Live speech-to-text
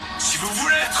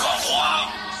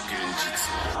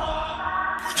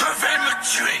Vous devez me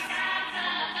tuer.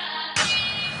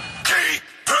 Qui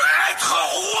peut être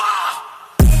roi?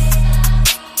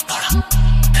 Voilà.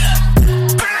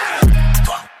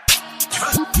 Toi, tu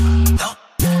veux? Non?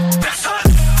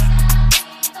 Personne?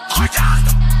 Regarde,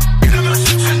 ils ne me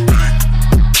soutiennent plus.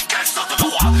 Quelle sorte de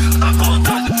roi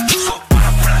abandonne son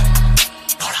peuple?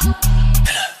 Voilà.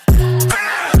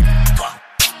 Toi,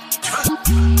 tu veux?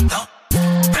 Non?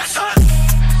 Personne?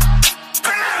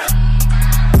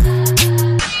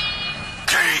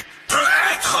 Qui peut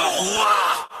être roi?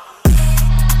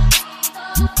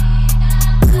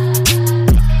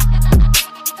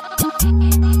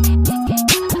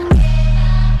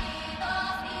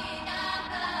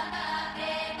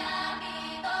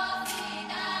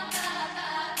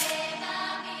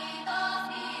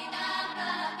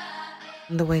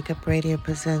 The Wake Up Radio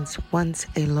presents Once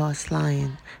a Lost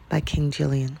Lion by King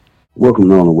Julian. Welcome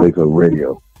on the Wake Up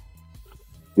Radio.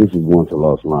 This is Once a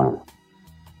Lost Lion.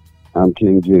 I'm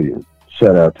King Julian.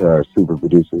 Shout out to our super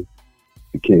producer,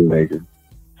 the Kingmaker,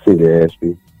 Cindy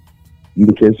Ashby. You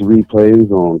can catch the replays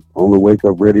on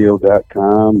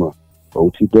thewakeupradio.com or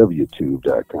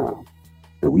otwtube.com.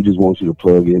 And we just want you to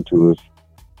plug into us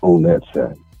on that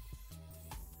side.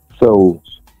 So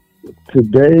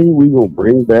today we're going to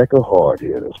bring back a hard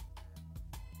hitter.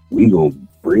 We're going to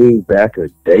bring back a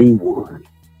day one.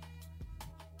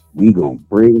 We're going to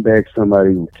bring back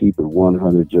somebody who keep it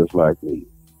 100 just like me.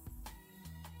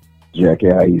 Jackie,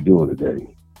 how you doing today?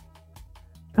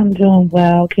 I'm doing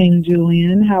well, King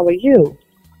Julian. How are you?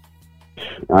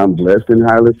 I'm blessed and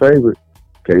highly favored.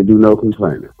 Can't do no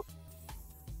complaining.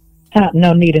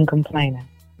 No need in complaining.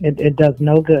 It does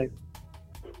no good.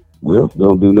 Well,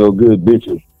 don't do no good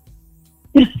bitching.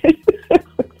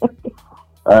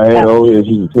 I had old heads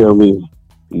used to tell me,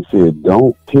 he said,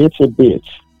 don't pitch a bitch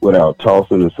without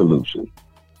tossing a solution.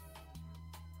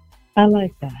 I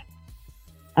like that.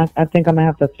 I think I'm going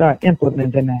to have to start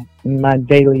implementing that in my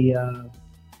daily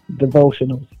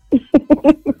devotionals.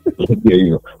 There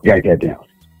you go. Write that down.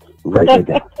 Write that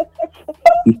down.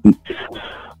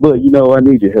 But, I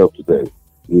need your help today,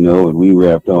 and we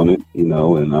wrapped on it, and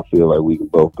I feel like we can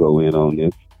both go in on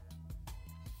this.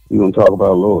 We're going to talk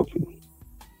about loyalty.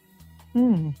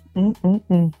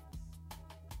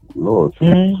 Loyalty.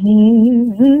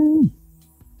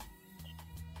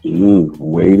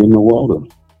 Wade in the water.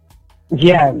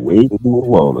 Yeah. Wade in the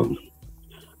water.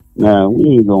 Now,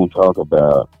 we ain't going to talk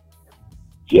about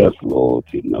just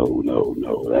loyalty. No.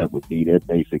 That would be that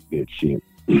basic bitch shit.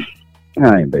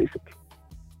 I ain't basic.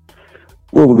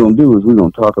 What we're going to do is we're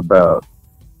going to talk about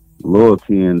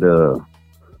loyalty and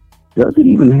does it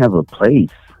even have a place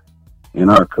in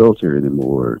our culture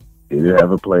anymore? Did it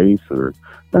have a place or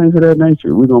things of that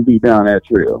nature? We're going to be down that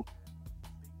trail.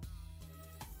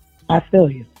 I feel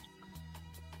you.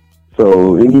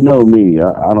 So, and you know me,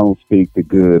 I don't speak the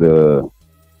good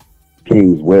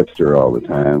King's Webster all the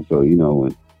time. So,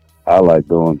 and I like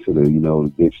going to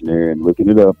the dictionary and looking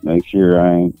it up, make sure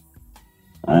I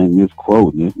ain't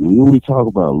misquoting it. And when we talk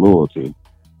about loyalty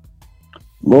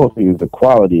is the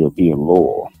quality of being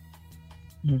loyal.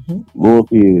 Mm-hmm.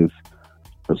 Loyalty is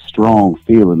a strong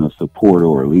feeling of support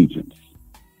or allegiance.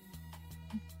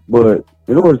 But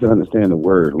in order to understand the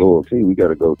word loyalty, we got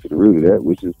to go to the root of that,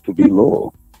 which is to be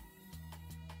loyal.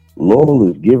 Loyal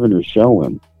is giving or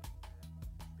showing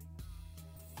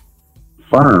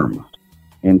firm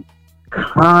and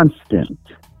constant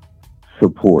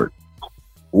support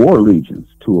or allegiance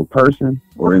to a person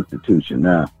or institution.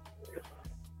 Now,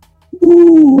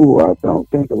 I don't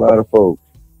think a lot of folks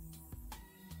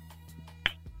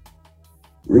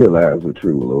realize what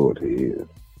true loyalty is.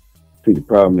 See, the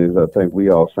problem is I think we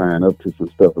all sign up to some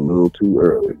stuff a little too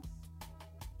early.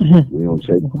 We don't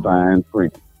check the fine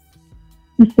print.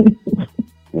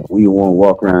 And we want to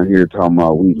walk around here talking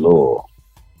about we loyal.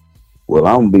 Well,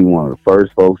 I'm going to be one of the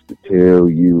first folks to tell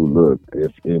you, look,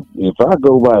 if I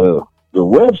go by the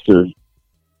Webster,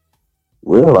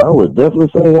 well, I would definitely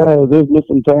say there's been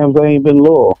some times I ain't been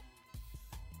loyal.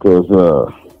 Because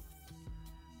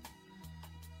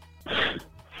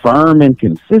firm and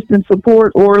consistent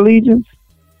support or allegiance,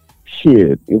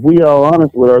 shit, if we all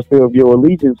honest with ourselves, your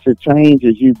allegiance should change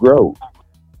as you grow.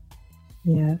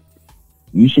 Yeah.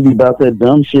 You should be about that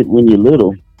dumb shit when you're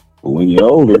little, but when you're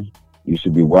older, you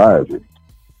should be wiser.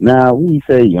 Now, we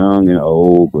say young and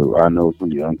old, but I know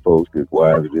some young folks get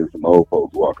wiser than some old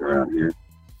folks walking around here.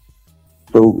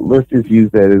 So let's just use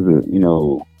that as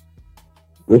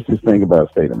let's just think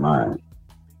about state of mind.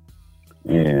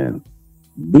 And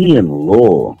being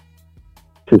loyal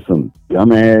to some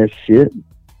dumbass shit,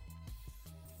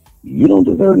 you don't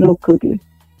deserve no cookie.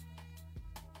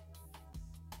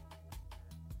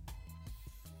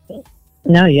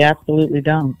 No, you absolutely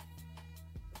don't.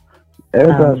 As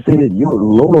I said, your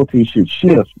loyalty should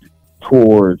shift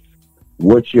towards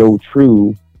what your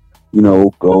true,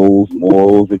 goals,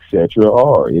 morals, etc.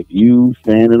 are. If you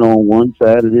standing on one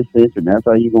side of this fence and that's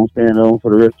how you gonna stand on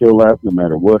for the rest of your life, no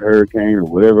matter what hurricane or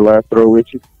whatever life throw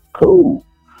at you, cool.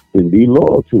 Then be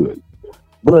loyal to it.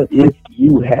 But if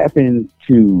you happen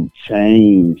to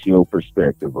change your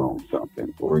perspective on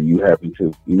something, or you happen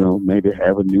to, maybe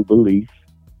have a new belief,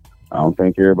 I don't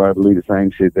think everybody believe the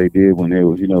same shit they did when they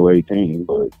was, 18,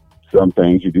 but some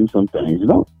things you do, some things you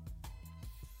don't.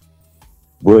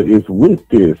 But it's with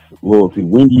this loyalty,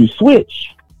 when you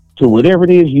switch to whatever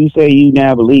it is you say you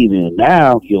now believe in,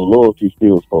 now your loyalty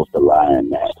still supposed to lie in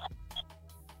that.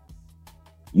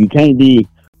 You can't be,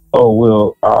 oh,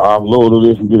 well, I'm loyal to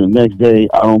this, and then the next day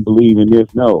I don't believe in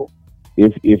this. No.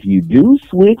 If you do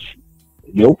switch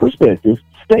your perspective,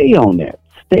 stay on that.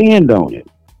 Stand on it.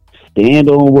 Stand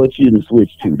on what you done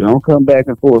switch to. Don't come back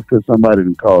and forth because somebody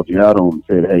done called you out on and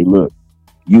said, hey, look,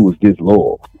 you was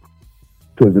disloyal.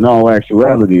 Because in all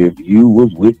actuality, if you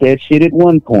was with that shit at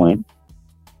one point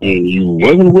and you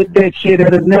wasn't with that shit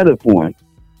at another point,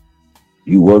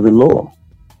 you wasn't loyal.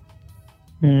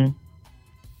 Mm.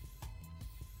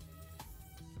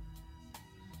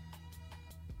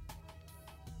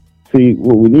 See,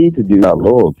 what we need to do about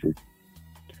loyalty,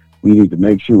 we need to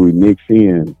make sure we mix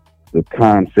in the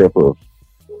concept of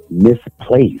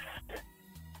misplaced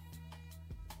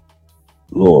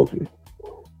loyalty.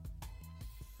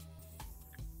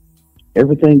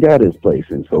 Everything got its place,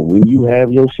 and so when you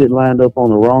have your shit lined up on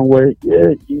the wrong way,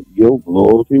 your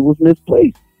loyalty was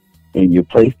misplaced, and you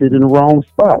placed it in the wrong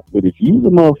spot. But if you's a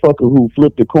motherfucker who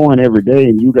flipped a coin every day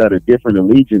and you got a different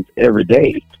allegiance every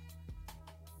day,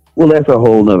 well, that's a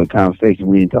whole nother conversation.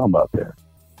 We ain't talking about that.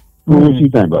 What you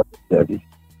think about that, Debbie?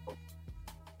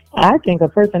 I think a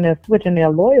person that's switching their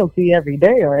loyalty every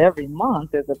day or every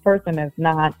month is a person that's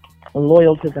not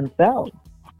loyal to themselves.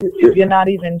 If you're not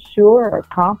even sure or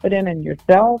confident in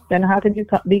yourself, then how can you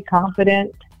be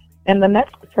confident in the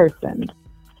next person?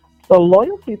 So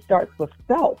loyalty starts with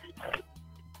self.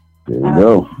 There you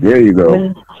go. There you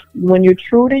go. When you're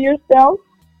true to yourself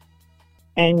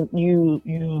and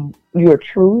you're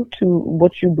true to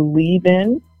what you believe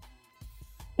in,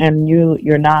 and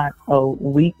you're not a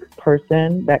weak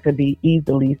person that could be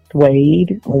easily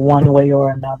swayed one way or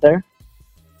another.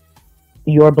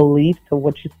 Your belief to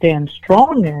what you stand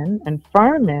strong in and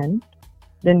firm in,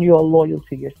 then you're loyal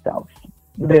to yourself.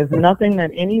 There's nothing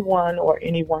that anyone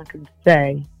can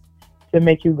say to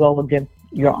make you go against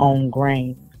your own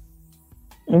grain.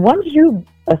 And once you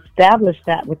establish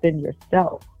that within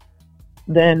yourself,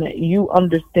 then you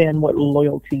understand what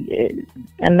loyalty is.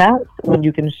 And that's when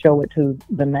you can show it to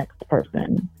the next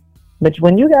person. But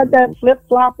when you got that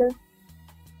flip-flopper,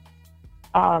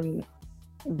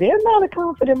 they're not a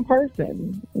confident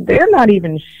person. They're not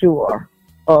even sure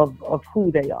of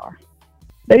who they are.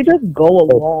 They just go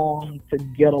along to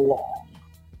get along.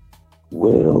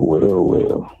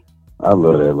 Well. I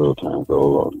love that little time, go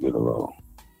along to get along.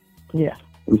 Yeah.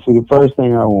 And see, the first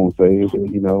thing I want to say is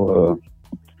that,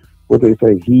 what they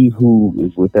say, he who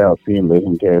is without sin, let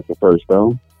him cast the first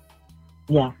stone.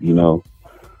 Yeah.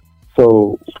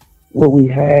 So what we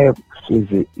have is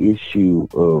an issue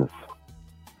of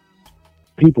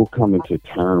people coming to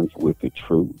terms with the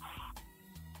truth.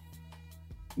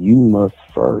 You must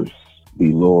first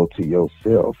be loyal to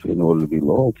yourself. In order to be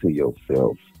loyal to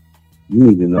yourself, you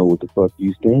need to know what the fuck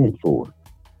you stand for.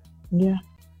 Yeah.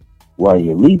 While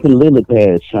you're leaping lily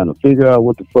pads trying to figure out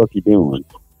what the fuck you're doing,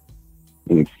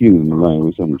 and excuse the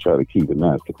language, I'm going to try to keep it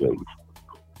nice today.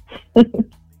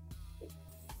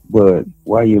 But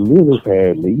while you're lily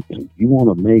pad leaping, you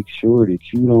want to make sure that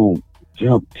you don't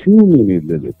jump too many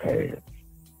lily pads.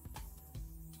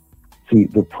 See,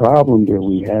 the problem that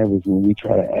we have is when we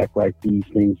try to act like these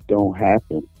things don't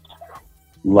happen.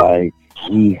 Like,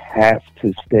 we have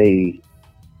to stay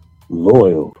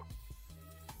loyal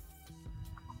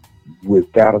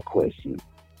without a question.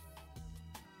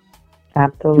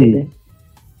 Absolutely. See,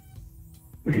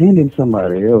 handing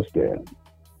somebody else that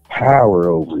power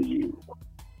over you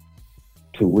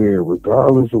to where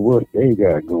regardless of what they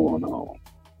got going on,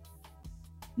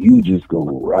 you just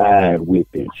gonna ride with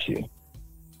that shit.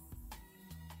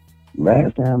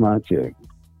 Last time I checked,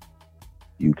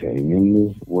 you came in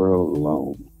this world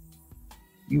alone.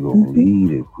 You gonna leave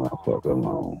this motherfucker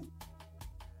alone.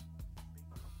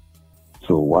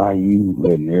 So why you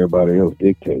letting everybody else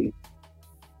dictate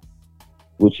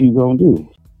what you gonna do?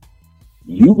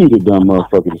 You be the dumb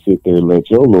motherfucker to sit there and let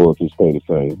your loyalty stay the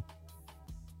same.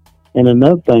 And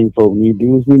another thing folks need to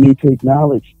do is we need to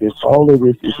acknowledge that all of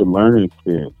this is a learning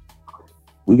experience.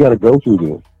 We got to go through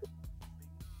this.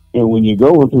 And when you're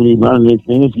going through these learning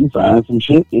experiences, you find some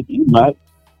shit that you might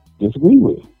disagree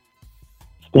with.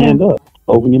 Stand up.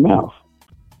 Open your mouth.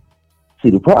 See,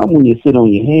 the problem when you sit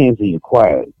on your hands and you're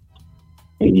quiet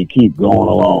and you keep going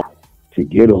along to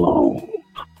get along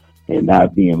and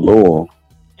not being loyal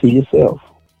to yourself.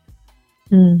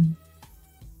 Mm.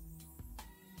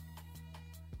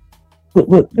 But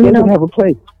does it have a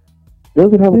place?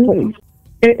 Does it have a place?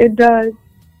 It does.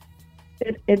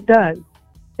 It does.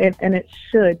 And it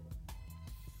should.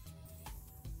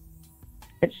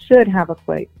 It should have a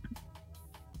place.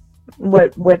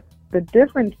 What the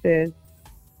difference is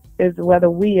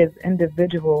whether we as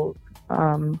individuals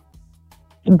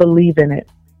believe in it,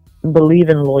 believe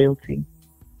in loyalty.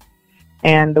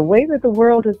 And the way that the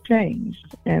world has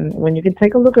changed, and when you can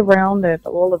take a look around at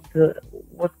all of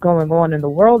what's going on in the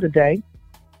world today,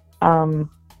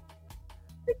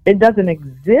 it doesn't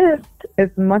exist as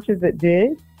much as it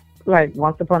did, like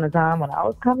once upon a time when I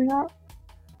was coming up.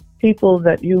 People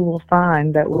that you will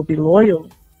find that will be loyal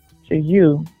to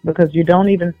you because you don't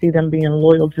even see them being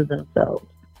loyal to themselves.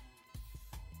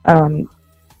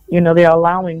 They're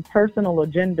allowing personal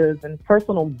agendas and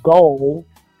personal goals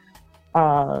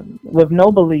with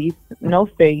no belief, no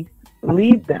faith,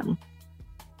 lead them.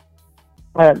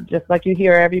 Just like you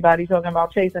hear everybody talking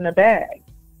about chasing a bag.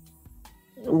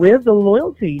 Where's the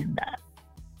loyalty in that?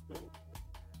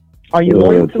 Are you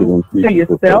loyal to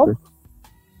yourself?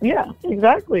 Yeah,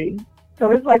 exactly.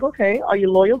 So it's like, okay, are you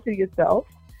loyal to yourself?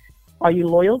 Are you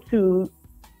loyal to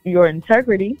your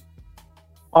integrity?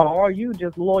 Or are you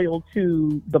just loyal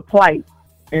to the plight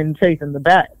and chasing the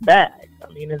bag? I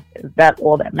mean, is that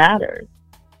all that matters?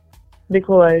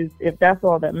 Because if that's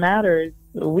all that matters,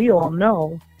 we all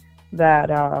know that,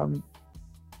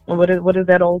 what is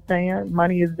that old saying?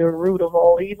 Money is the root of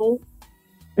all evil.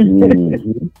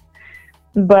 Mm-hmm.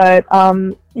 But,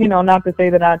 not to say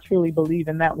that I truly believe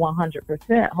in that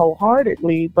 100%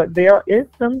 wholeheartedly, but there is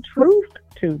some truth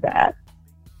to that.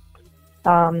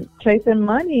 Chasing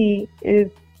money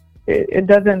it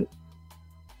doesn't,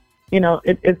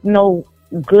 it's no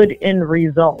good end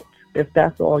result if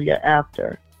that's all you're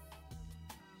after.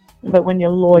 But when you're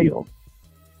loyal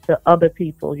to other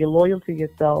people, you're loyal to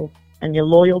yourself, and you're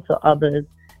loyal to others,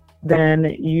 then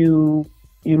you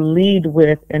lead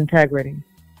with integrity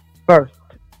first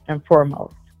and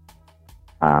foremost.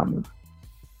 And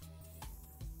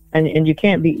you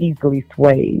can't be easily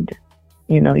swayed.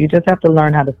 You just have to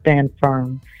learn how to stand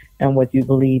firm in what you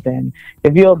believe in.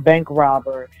 If you're a bank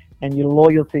robber and you're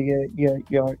loyal to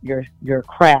your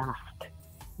craft,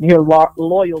 you're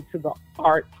loyal to the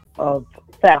art of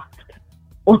theft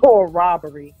or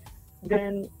robbery,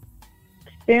 then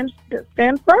stand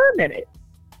firm in it.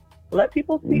 Let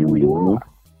people see who you are.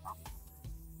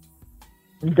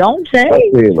 Don't change. I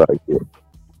say it like this.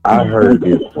 I heard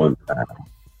this one time.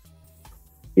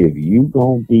 If you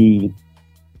gonna be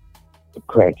a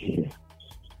crackhead,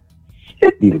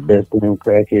 be the best damn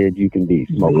crackhead you can be.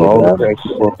 Smoke all the crack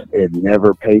smoke and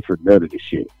never pay for none of the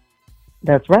shit.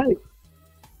 That's right.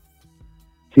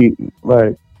 See,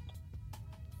 like,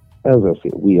 as I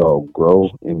said, we all grow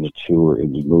and mature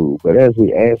and we move. But as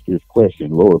we ask this question,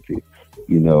 loyalty,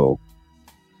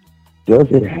 does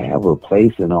it have a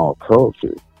place in our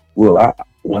culture? Well,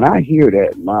 when I hear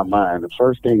that in my mind, the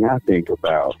first thing I think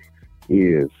about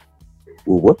is,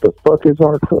 well, what the fuck is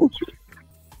our culture?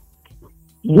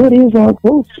 What is our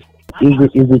culture?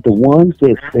 Is it the ones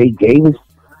that they gave us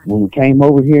when we came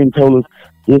over here and told us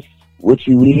this what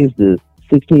you is the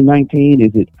 1619?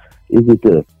 Is it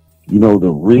the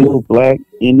the real black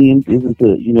Indians? Is it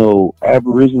the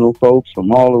Aboriginal folks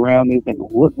from all around this thing?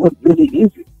 What really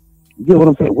is it? You get what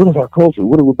I'm saying? What is our culture?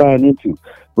 What are we buying into?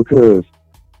 Because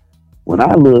when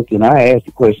I look and I ask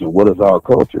the question, what is our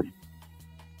culture?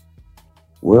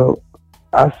 Well,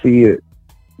 I see it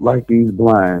like these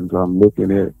blinds I'm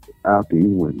looking at out these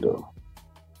windows.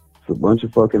 It's a bunch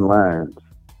of fucking lines.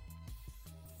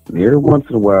 And every once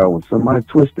in a while, when somebody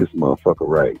twists this motherfucker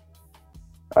right,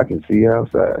 I can see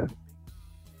outside.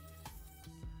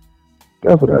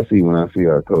 That's what I see when I see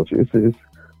our culture. It's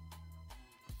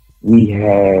we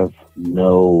have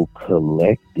no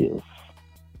collective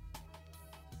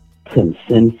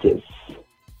consensus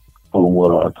on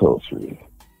what our culture is.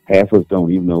 Half of us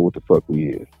don't even know what the fuck we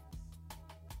is.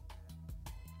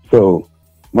 So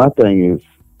my thing is,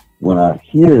 when I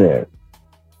hear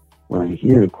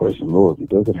the question, loyalty,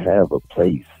 does it have a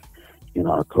place in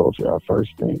our culture? I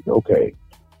first think, okay,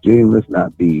 Jim, let's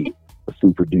not be a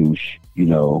super douche.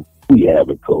 We have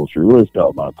a culture. Let's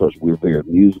talk about culture. We're very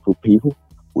musical people.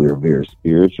 We're very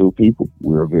spiritual people.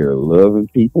 We're very loving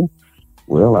people.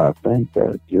 Well, I think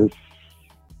that just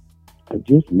I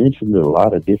just mentioned a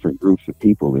lot of different groups of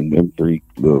people in them 3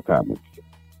 little comments.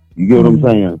 You get what I'm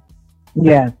saying?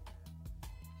 Yes.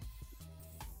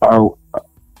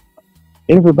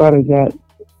 Everybody got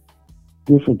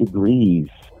different degrees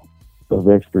of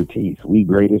expertise. We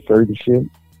great at certain shit,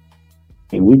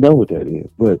 and we know what that is.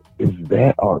 But is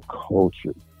that our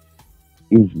culture?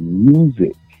 Is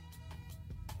music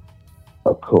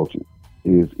a culture?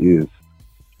 Is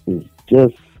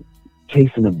just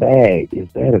chasing a bag?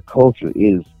 Is that a culture?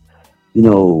 Is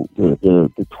the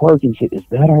twerking shit? Is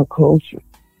that our culture?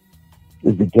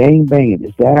 Is the gang banging?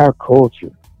 Is that our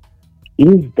culture?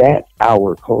 Is that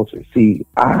our culture? See,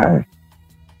 I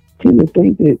tend to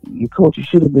think that your culture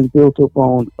should have been built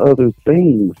upon other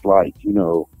things, like,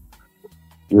 your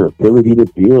ability to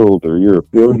build, or your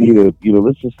ability to,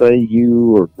 let's just say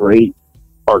you are great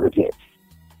architects.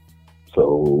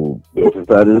 So,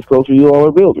 inside of this culture, you all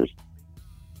are builders.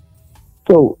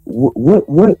 So,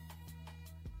 what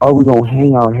are we going to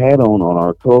hang our hat on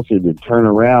our culture to turn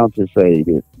around to say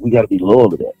that we got to be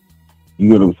loyal to that? You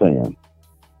get what I'm saying?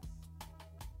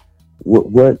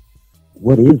 What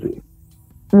is it?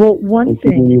 Well, one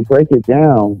thing, when you break it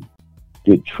down,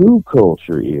 the true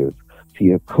culture is,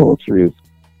 a culture is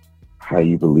how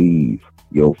you believe,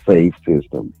 your faith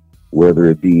system. Whether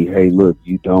it be, hey, look,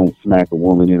 you don't smack a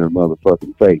woman in her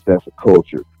motherfucking face, that's a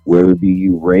culture. Whether it be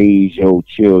you raise your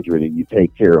children and you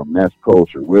take care of them, that's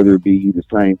culture. Whether it be you the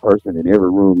same person in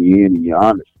every room you're in and you're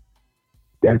honest,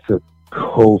 that's a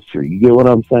culture. You get what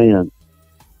I'm saying?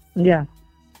 Yeah.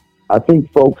 I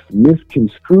think folks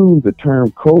misconstrue the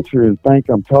term culture and think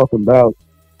I'm talking about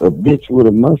a bitch with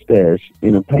a mustache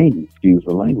in a painting, excuse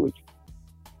the language.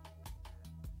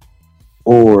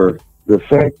 Or the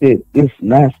fact that this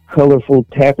nice, colorful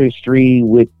tapestry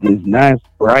with this nice,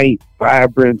 bright,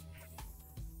 vibrant.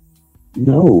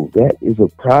 No, that is a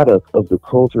product of the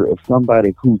culture of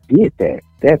somebody who did that.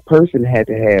 That person had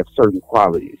to have certain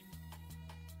qualities.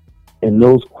 And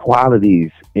those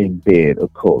qualities embed a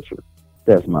culture.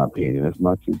 That's my opinion. That's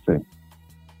my 2 cents.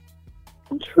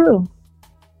 True.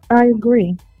 I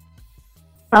agree.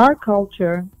 Our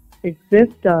culture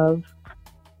exists of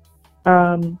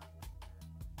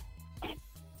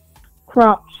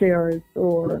crop sharers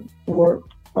or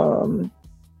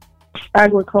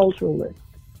agriculturalists.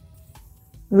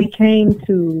 We came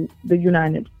to the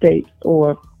United States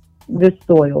or this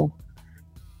soil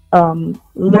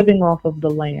living off of the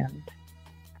land.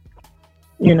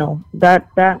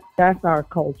 That's our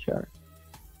culture.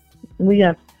 We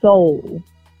have so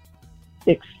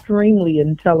extremely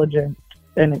intelligent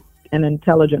and an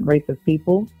intelligent race of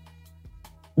people.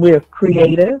 We're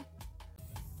creative,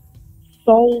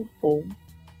 soulful,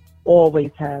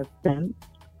 always has been.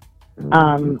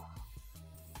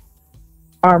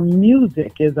 Our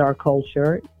music is our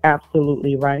culture,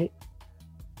 absolutely right.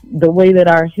 The way that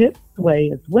our hips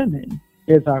sway as women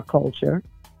is our culture.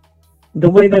 The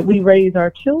way that we raise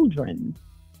our children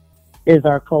is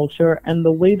our culture, and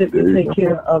the way that we take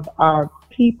care of our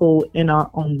people in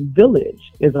our own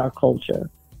village is our culture.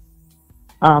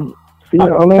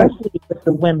 Especially with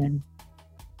the women.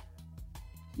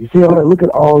 You see all that? Look at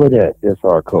all of that. That's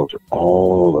our culture.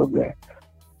 All of that.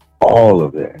 All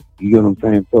of that. You get what I'm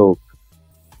saying? So,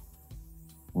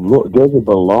 does it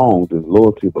belong? Does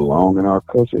loyalty belong in our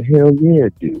culture? Hell yeah,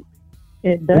 it do.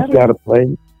 It does. It's got a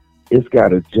place. It's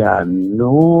got a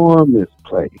ginormous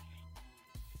place.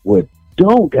 What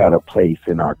don't got a place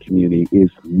in our community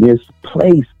is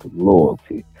misplaced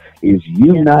loyalty. Is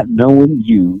you not knowing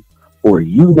you, or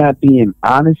you not being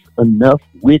honest enough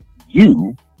with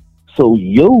you, so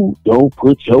you don't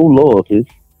put your loyalties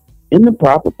in the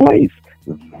proper place.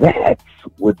 That's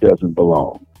what doesn't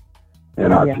belong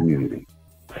in our community.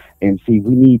 And see,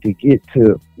 we need to get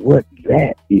to what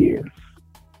that is.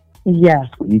 Yes.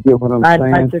 You get what I'm saying?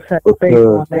 I'd like to touch base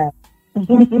on that.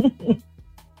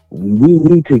 We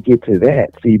need to get to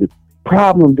that. See, the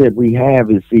problem that we have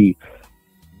is,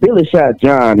 Billy shot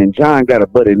John, and John got a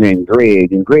buddy named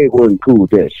Greg, and Greg wasn't cool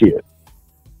with that shit.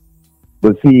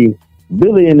 But see,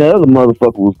 Billy and the other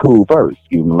motherfucker was cool first,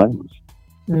 excuse my language.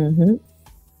 Mm-hmm.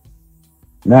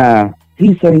 Now,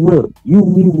 he say, look, you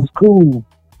and me was cool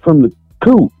from the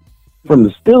coop, from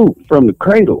the stoop, from the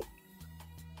cradle.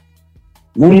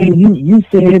 Man, you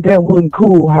said that wasn't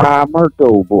cool how I murked the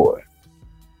old boy.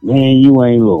 Man, you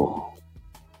ain't loyal.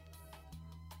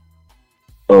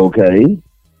 Okay.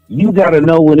 You gotta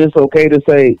know when it's okay to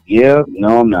say, yeah,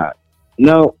 no, I'm not.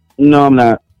 No, I'm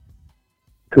not.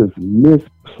 Because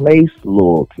misplaced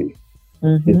loyalty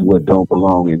is what don't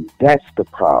belong, and that's the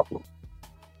problem.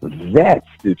 That's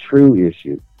the true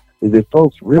issue, is that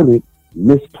folks really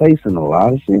misplacing a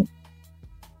lot of shit.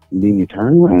 And then you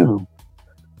turn around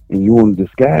and you want to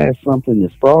disguise something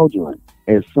that's fraudulent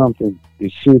as something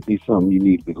that should be something you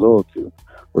need to be loyal to,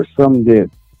 or something that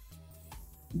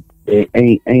it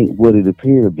ain't what it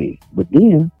appear to be. But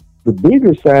then the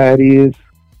bigger side is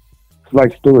it's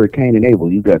like story of Cain and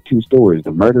Abel. You got two stories,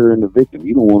 the murderer and the victim.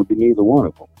 You don't want to be neither one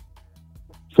of them.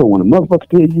 So when a motherfucker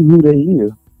tells you who they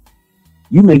is,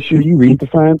 you make sure you read the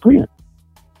fine print.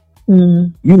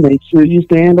 Mm. You make sure you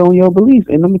stand on your beliefs.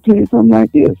 And let me tell you something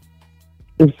like this.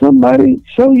 If somebody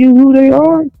show you who they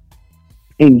are,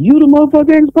 and you the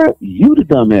motherfucker expert, you the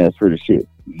dumbass for the shit.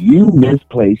 You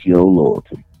misplace your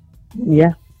loyalty.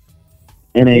 Yeah.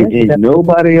 And it's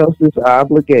nobody else's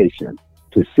obligation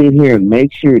to sit here and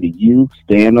make sure that you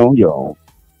stand on your own,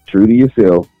 true to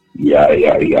yourself, yada,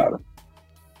 yada, yada.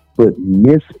 But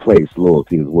misplaced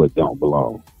loyalty is what don't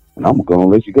belong. And I'm going to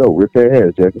let you go. Rip that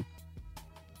ass, Jackie.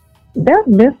 That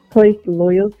misplaced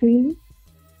loyalty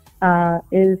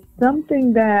is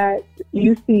something that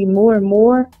you see more and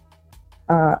more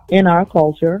in our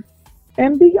culture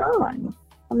and beyond.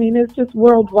 I mean, it's just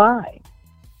worldwide.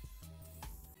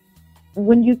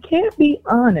 When you can't be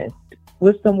honest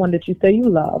with someone that you say you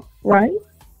love, right?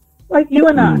 Like you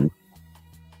and I,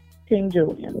 King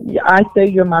Julian. I say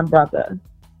you're my brother.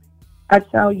 I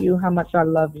tell you how much I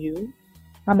love you,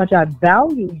 how much I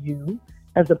value you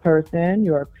as a person,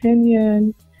 your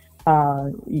opinion,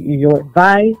 your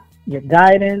advice, your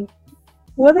guidance,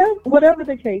 whatever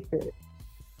the case is.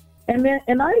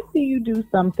 And I see you do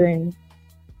something,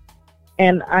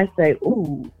 and I say,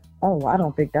 I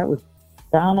don't think that was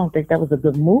a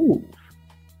good move.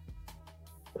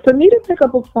 For me to pick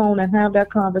up a phone and have that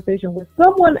conversation with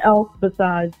someone else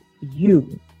besides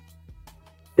you,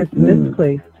 it's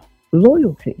misplaced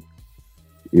loyalty.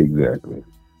 Exactly.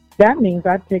 That means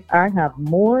I have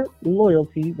more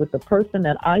loyalty with the person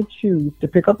that I choose to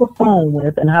pick up a phone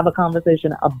with and have a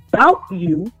conversation about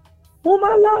you, whom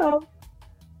I love,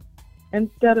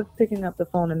 instead of picking up the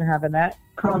phone and having that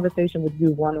conversation with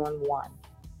you one-on-one.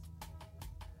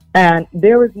 And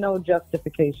there is no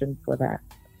justification for that.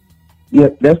 Yeah,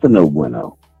 that's a no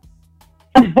bueno.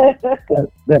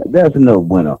 That's a no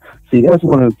bueno. See, that's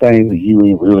one of the things that you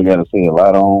ain't really got to say a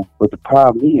lot on. But the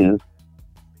problem is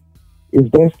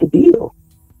that's the deal.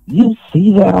 You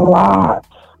see that a lot.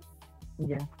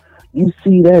 Yeah. You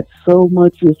see that so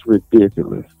much it's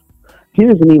ridiculous.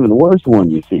 Here's an even worse one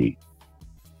you see.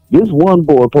 This one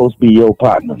boy supposed to be your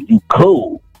partner. You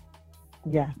cool.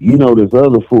 Yeah. You know this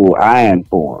other fool eyeing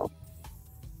for him.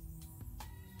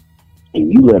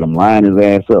 And you let him line his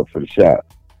ass up for the shot.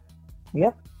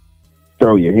 Yep.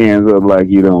 Throw your hands up like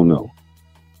you don't know.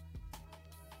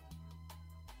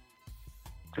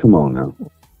 Come on now.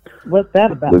 What's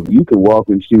that about? Look, you can walk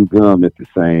and chew gum at the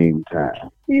same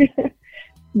time. Yeah.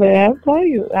 But I'll tell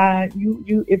you,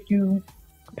 if you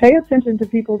pay attention to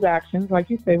people's actions, like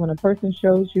you say, when a person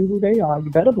shows you who they are,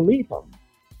 you better believe them.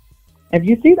 If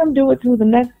you see them do it to the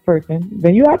next person,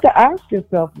 then you have to ask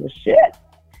yourself, well, shit,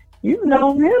 you've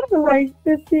known him for like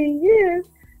 15 years.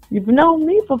 You've known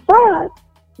me for 5.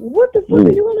 What the fuck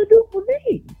are you going to do for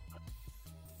me?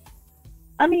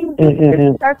 I mean,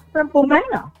 that's simple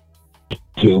math.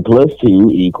 2 +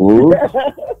 2 =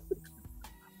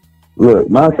 Look,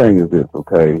 my thing is this,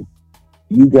 okay?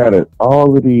 You got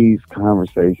all of these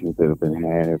conversations that have been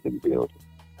had have been built.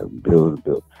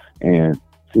 And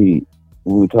see,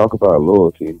 when we talk about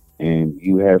loyalty and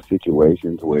you have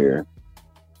situations where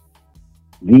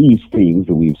these things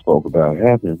that we've spoke about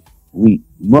happen, we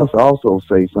must also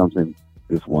say something,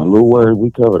 this one little word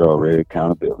we covered already,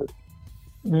 accountability.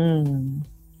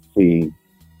 See,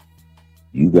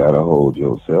 you got to hold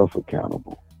yourself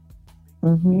accountable.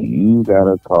 Mm-hmm. You got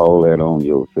to call that on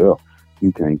yourself.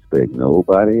 You can't expect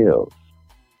nobody else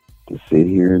to sit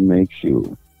here and make sure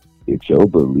that your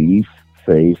belief,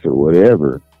 faith, or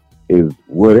whatever is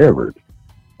whatever.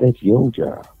 That's your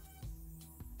job.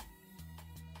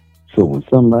 So when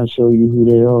somebody show you who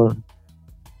they are,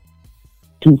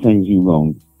 2 things you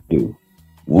going to do.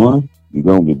 1, you're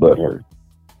going to be butthurt.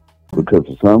 Because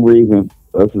for some reason,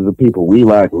 us as a people, we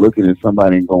like looking at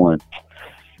somebody and going,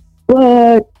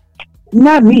 but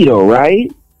not me though,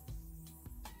 right?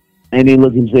 And they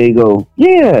look and say, go,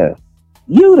 yeah,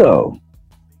 you though.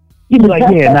 You be like,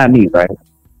 yeah, not me, right?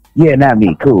 Yeah, not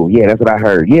me. Cool. Yeah, that's what I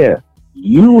heard. Yeah,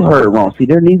 you heard wrong. See,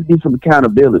 there needs to be some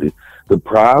accountability. The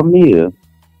problem is,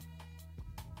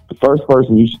 the first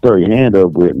person you should throw your hand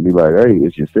up with and be like, hey,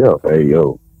 it's yourself. Hey,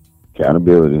 yo,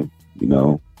 accountability, you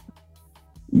know.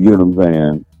 You get what I'm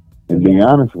saying? And be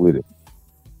honest with it.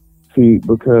 See,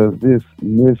 because this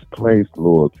misplaced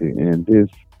loyalty and this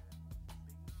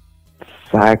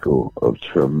cycle of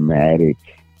traumatic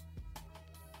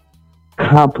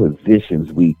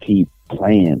compositions we keep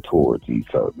playing towards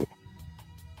each other.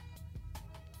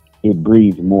 It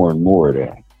breeds more and more of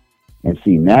that. And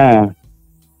see, now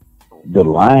the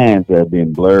lines have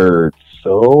been blurred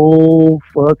so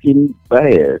fucking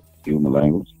bad, human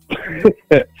language.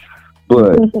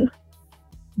 But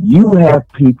you have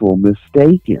people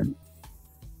mistaken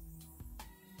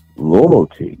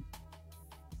loyalty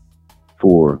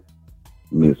for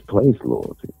misplaced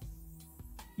loyalty.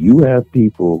 You have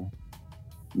people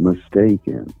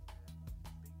mistaken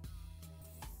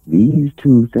these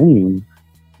two things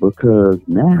because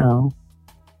now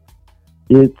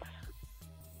it's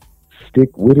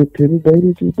stick with it till the day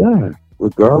that you die,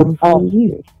 regardless of what it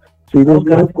is. See, there's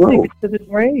no growth. Take it to the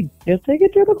grave. Just take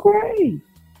it to the grave.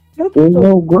 There's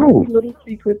no growth. Little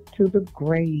secret to the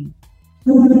grave.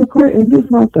 And this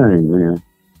is my thing, man.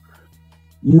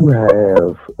 You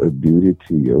have a duty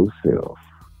to yourself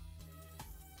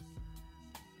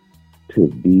to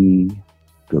be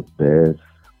the best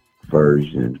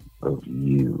version of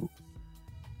you.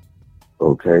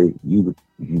 Okay? You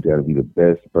gotta be the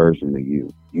best version of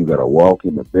you. You gotta walk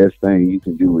in the best thing you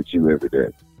can do with you every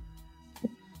day.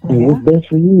 And what's best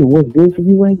for you, what's good for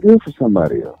you ain't good for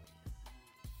somebody else.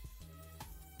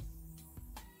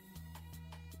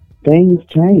 Things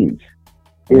change.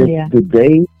 If the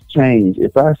days change,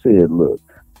 if I said, look,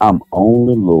 I'm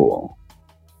only loyal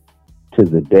to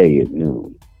the day at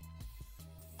noon.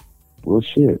 Well,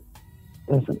 shit,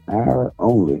 that's an hour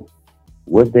only.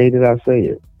 What day did I say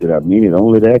it? Did I mean it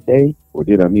only that day, or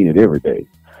did I mean it every day?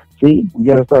 See, you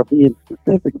got to start being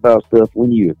specific about stuff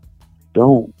when you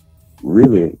don't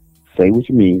really say what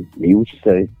you mean what you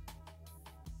say,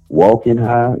 walk in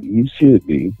how you should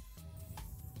be.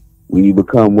 When you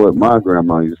become what my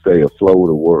grandma used to say, a flow of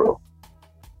the world.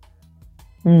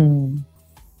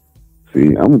 See,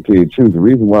 I'm going to tell you the truth. The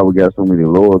reason why we got so many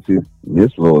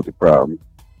disloyalty problems,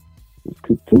 is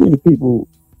because too many people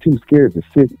too scared to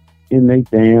sit in their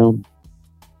damn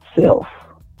self.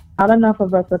 Not enough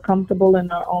of us are comfortable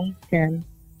in our own skin.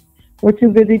 We're too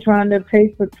busy trying to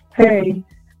pay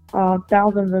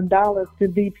thousands of dollars to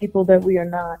be people that we are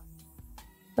not,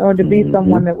 or to be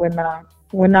someone that we're not.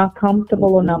 We're not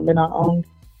comfortable enough in our own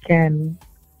skin.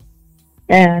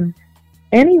 And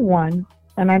anyone,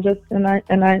 I'm not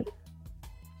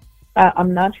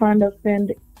trying to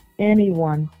offend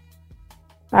anyone.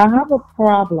 I have a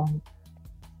problem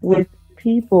with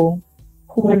people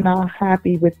who are not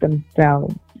happy with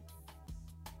themselves.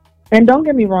 And don't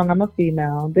get me wrong, I'm a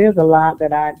female. There's a lot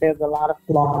of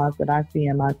flaws that I see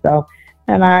in myself.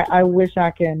 And I wish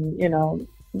I can, do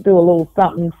a little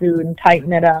something to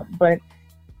tighten it up. But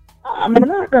I'm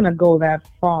not going to go that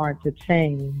far to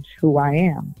change who I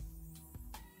am.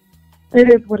 It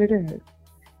is what it is.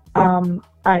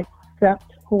 I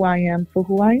accept who I am for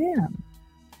who I am.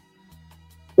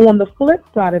 On the flip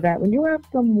side of that, when you have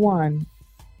someone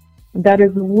that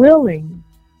is willing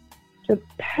to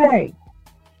pay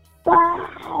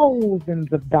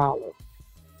thousands of dollars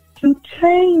to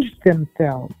change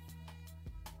themselves,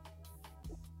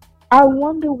 I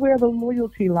wonder where the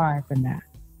loyalty lies in that.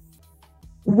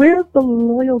 Where's the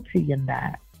loyalty in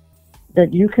that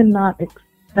you cannot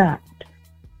accept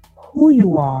who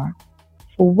you are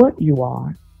for what you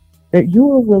are, that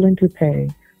you are willing to pay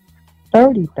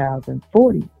 $30,000,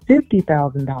 $40,000,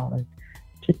 $50,000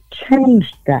 to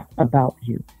change that about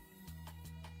you?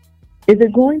 Is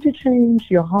it going to change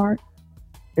your heart?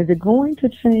 Is it going to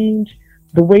change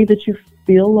the way that you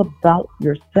feel about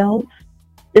yourself?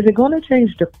 Is it going to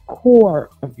change the core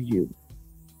of you?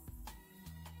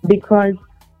 Because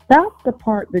that's the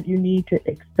part that you need to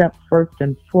accept first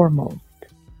and foremost.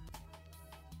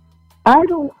 I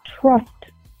don't trust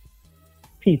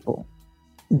people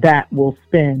that will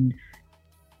spend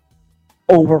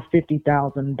over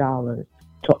 $50,000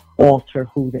 to alter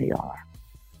who they are.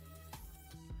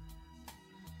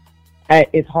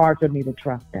 It's hard for me to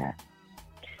trust that.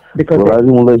 Because I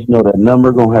just want to let you know that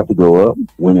number going to have to go up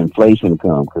when inflation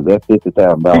comes, because that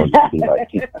 $50,000 is be like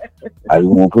 10. I just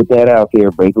want to put that out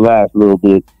there, break the ice a little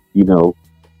bit, But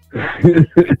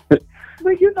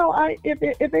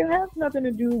if it has nothing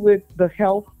to do with the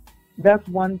health, that's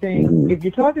one thing. Mm-hmm. If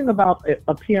you're talking about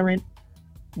appearance,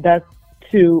 that's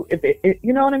two. If it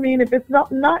you know what I mean? If it's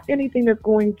not anything that's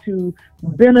going to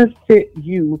benefit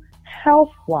you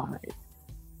health-wise,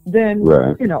 then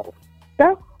right.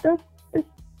 That's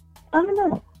I don't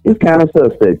know. It's kind of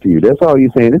suspect to you. That's all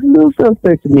you're saying. It's a little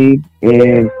suspect to me.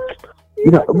 And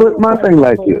but my thing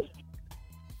like this: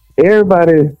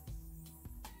 everybody,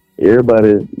 your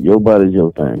body's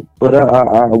your thing. But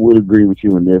I would agree with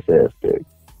you in this aspect.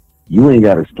 You ain't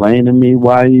got to explain to me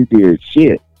why you did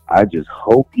shit. I just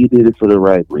hope you did it for the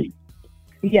right reason.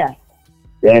 Yes.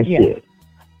 That's Yeah. it.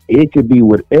 It could be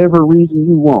whatever reason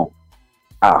you want.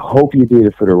 I hope you did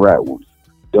it for the right ones.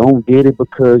 Don't did it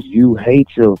because you hate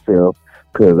yourself.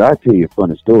 Because I tell you a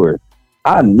funny story.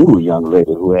 I knew a young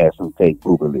lady who had some fake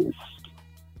boobies.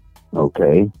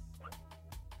 Okay.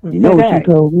 You know what she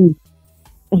told me?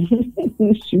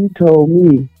 She told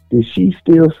me that she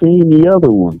still seen the other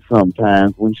one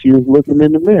sometimes when she was looking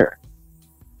in the mirror.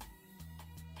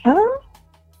 Huh?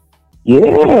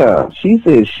 Yeah. She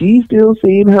said she still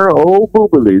seen her old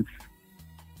boobies.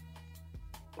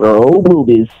 Her old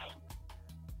boobies.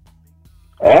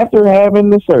 After having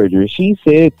the surgery, she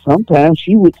said sometimes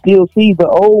she would still see the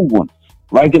old ones.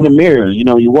 Like in the mirror, you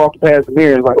know, you walk past the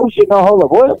mirror, it's like, oh shit, no, hold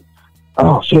up, what?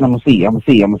 Oh shit, I'm gonna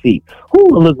see. Who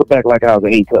look back like I was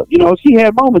an A cup? You know, she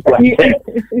had moments like that.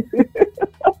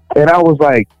 And I was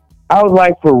like,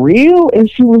 for real? And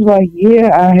she was like, yeah,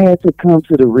 I had to come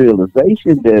to the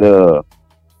realization that,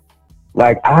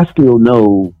 like, I still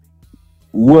know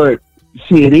what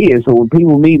shit is. So when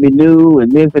people meet me new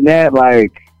and this and that,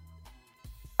 like,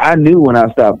 I knew when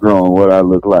I stopped growing what I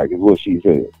look like is what she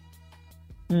said.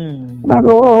 And I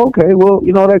go, oh, okay, well,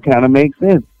 you know, that kind of makes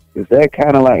sense. Is that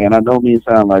kind of like, and I don't mean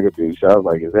sound like a douche, I was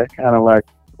like, is that kind of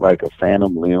like a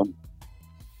phantom limb?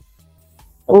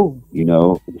 Oh, You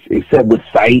know, except with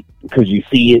sight, because you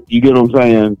see it, you get what I'm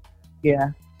saying?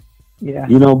 yeah. Yeah.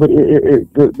 You know, but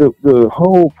the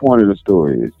whole point of the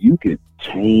story is you could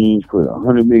change for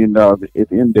 $100 million. At the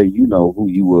end of the day, you know who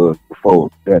you were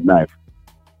before that knife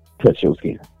touched your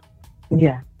skin.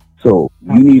 Yeah. So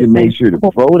you need to make sure to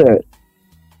before that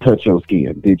touch your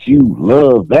skin, that you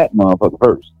love that motherfucker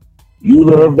first. You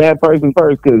love that person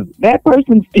first, because that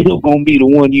person's still gonna be the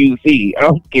one you see. I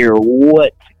don't care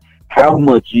how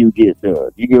much you get done.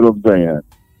 You get what I'm saying?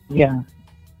 Yeah.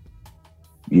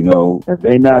 You know,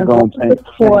 they not gonna change. The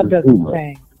core too doesn't much.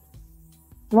 change.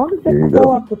 As long as There you the go.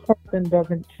 core of the person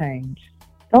doesn't change,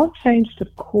 don't change the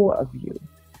core of you.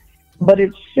 But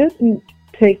it shouldn't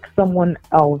take someone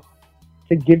else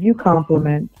to give you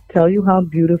compliments, tell you how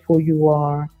beautiful you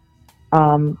are.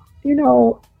 You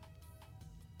know,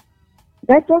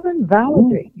 that doesn't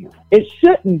validate you. It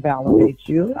shouldn't validate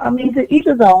you. I mean, to each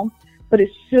his own, but it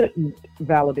shouldn't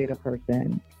validate a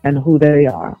person and who they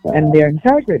are and their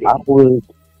integrity. I would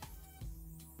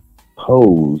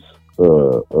pose,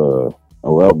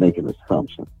 I'll make an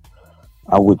assumption.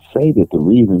 I would say that the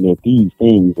reason that these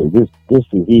things or this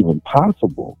is even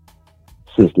possible,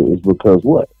 sister, is because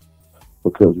what?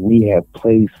 Because we have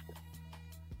placed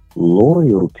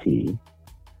loyalty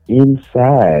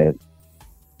inside.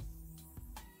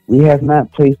 We have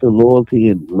not placed the loyalty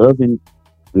in loving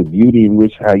the beauty in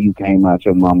which how you came out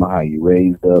your mama, how you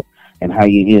raised up, and how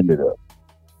you ended up.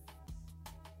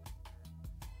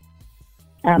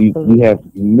 Absolutely. We have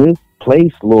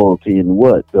misplaced loyalty in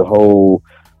what? The whole,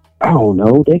 I don't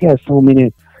know, they got so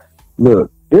many,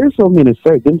 look, there's so many,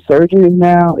 them surgeries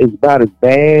now is about as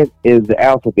bad as the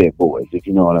alphabet boys, if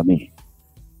you know what I mean.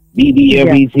 BBL,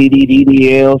 BCD,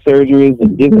 DDL surgeries,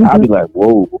 and this, I'd be like,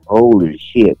 whoa, holy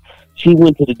shit. She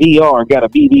went to the DR and got a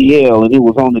BBL, and it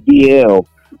was on the DL,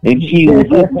 and she was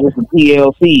listening to some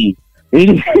TLC.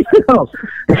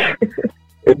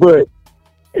 But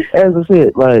as I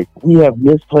said, like, we have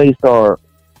misplaced our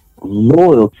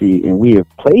loyalty, and we have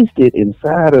placed it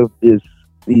inside of this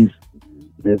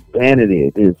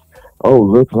vanity. This, oh,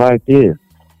 look like this,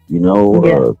 you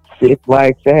know, sit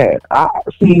like that. I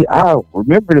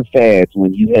remember the fads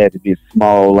when you had to be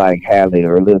small like Halle,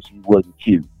 or else you wasn't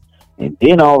cute. And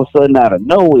then all of a sudden, out of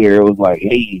nowhere, it was like,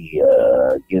 hey,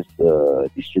 I guess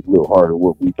this shit a little harder than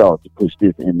what we thought to push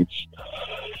this image.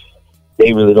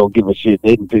 They really don't give a shit.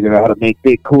 They can figure out how to make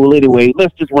it cool anyway.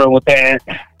 Let's just run with that.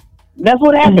 And that's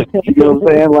what happened. You know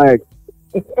what I'm saying? Like,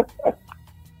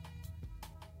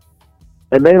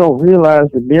 and they don't realize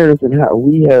the nearness and how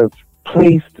we have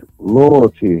placed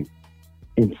loyalty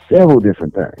in several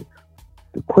different things.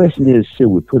 The question is, should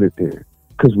we put it there?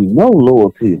 Because we know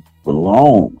loyalty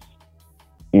belongs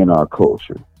in our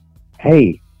culture.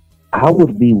 Hey, I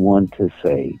would be one to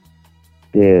say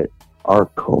that our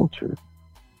culture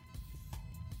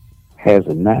has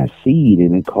a nice seed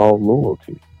in it called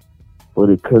loyalty. But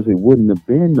because it wouldn't have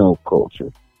been no culture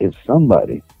if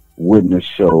somebody wouldn't have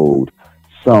showed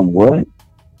somewhat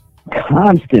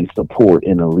constant support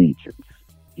and allegiance.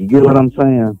 You get what I'm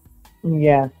saying?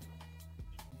 Yes.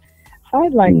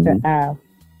 I'd like to ask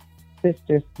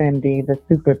Sister Cindy, the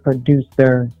super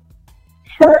producer,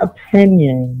 her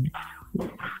opinion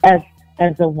as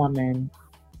a woman,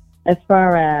 as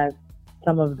far as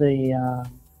some of the,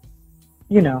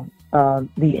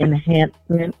 the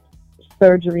enhancement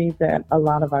surgeries that a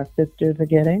lot of our sisters are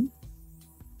getting,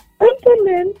 and the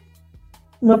men,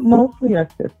 Mostly our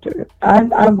sisters.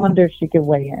 I wonder if she could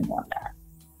weigh in on that.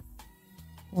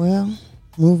 Well,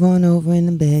 move on over in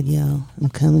the bed, y'all. I'm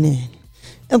coming in.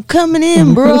 I'm coming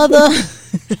in, brother.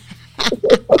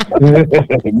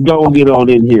 Go and get on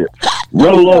in here.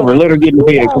 Roll over. Let her get in the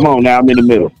bed. Come on now. I'm in the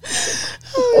middle.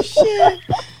 Oh, shit.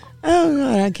 Oh,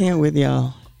 God. I can't with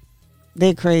y'all.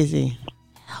 They're crazy.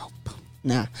 Help.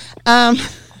 Nah.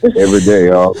 Every day,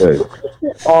 all day.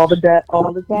 All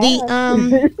the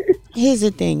time. Here's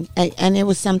the thing, and it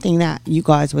was something that you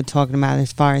guys were talking about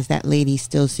as far as that lady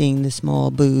still seeing the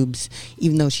small boobs,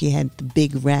 even though she had the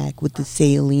big rack with the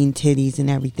saline titties and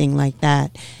everything like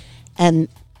that. And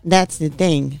that's the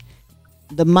thing,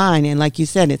 the mind, and like you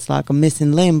said, it's like a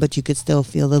missing limb, but you could still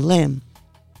feel the limb.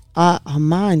 Our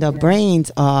mind, our brains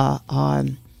are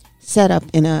set up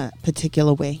in a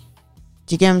particular way.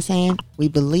 Do you get what I'm saying? We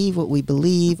believe what we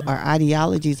believe. Our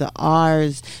ideologies are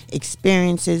ours,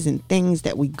 experiences and things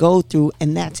that we go through,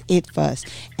 and that's it for us.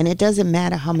 And it doesn't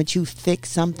matter how much you fix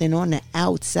something on the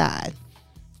outside.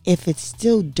 If it's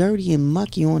still dirty and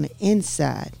mucky on the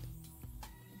inside,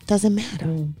 it doesn't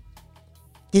matter.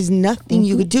 There's nothing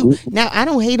you could do. Now, I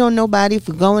don't hate on nobody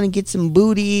for going and get some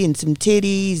booty and some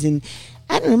titties and,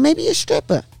 I don't know, maybe a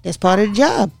stripper. That's part of the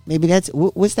job. Maybe that's,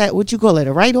 what's that, what you call it,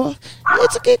 a write-off?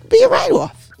 It could be a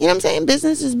write-off. You know what I'm saying?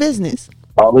 Business is business.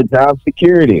 All the job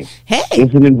security. Hey.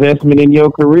 It's an investment in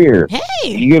your career. Hey.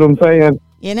 You get what I'm saying?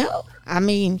 You know, I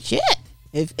mean, shit.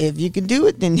 If you can do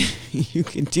it, then you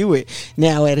can do it.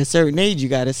 Now, at a certain age, you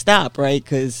got to stop, right?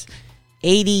 Because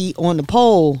 80 on the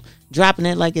pole, dropping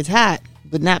it like it's hot,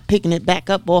 but not picking it back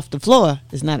up off the floor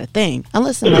is not a thing.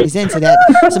 Unless somebody's into that,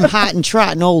 some hot and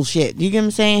trotting old shit. You get what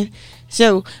I'm saying?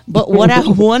 So, but what I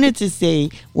wanted to say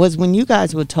was when you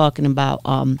guys were talking about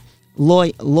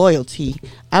loyalty,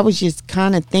 I was just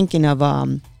kind of thinking of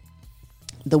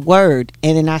the word.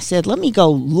 And then I said, let me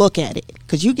go look at it.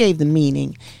 Because you gave the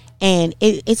meaning. And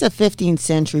it's a 15th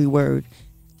century word.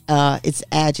 It's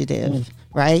adjective,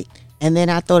 right? And then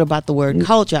I thought about the word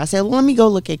culture. I said, well, let me go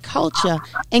look at culture.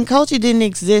 And culture didn't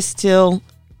exist till,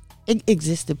 it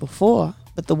existed before,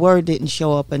 but the word didn't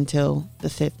show up until the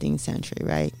 15th century,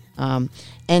 right?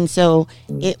 And so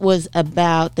it was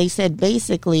about, they said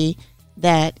basically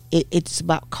that it's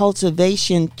about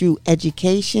cultivation through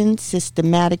education,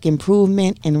 systematic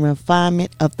improvement, and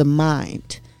refinement of the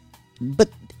mind. But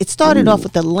it started off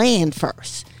with the land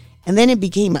first, and then it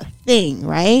became a thing,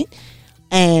 right?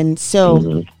 And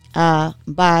so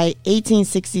by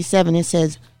 1867, it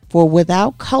says, for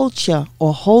without culture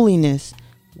or holiness,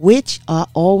 which are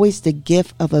always the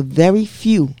gift of a very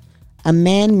few, a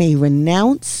man may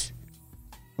renounce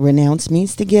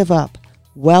means to give up,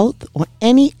 wealth or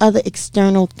any other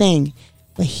external thing,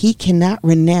 but he cannot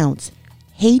renounce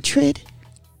hatred,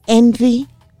 envy,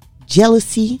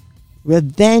 jealousy,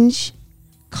 revenge.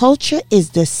 Culture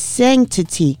is the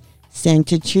sanctity.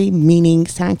 Sanctity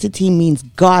means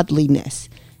godliness,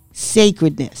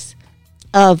 sacredness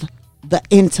of the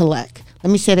intellect.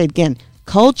 Let me say that again.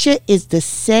 Culture is the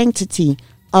sanctity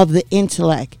of the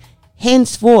intellect.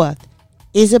 Henceforth,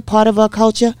 is it part of our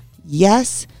culture?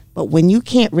 Yes, but when you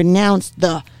can't renounce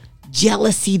the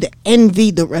jealousy, the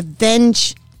envy, the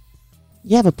revenge,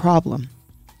 you have a problem.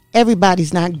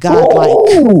 Everybody's not godlike.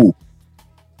 Ooh.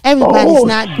 Everybody's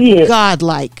not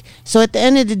godlike. So at the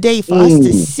end of the day, for us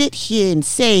to sit here and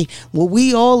say, well,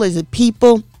 we all as a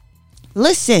people,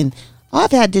 listen,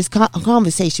 I've had this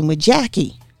conversation with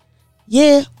Jackie.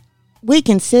 Yeah, we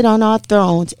can sit on our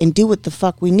thrones and do what the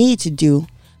fuck we need to do.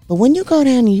 But when you go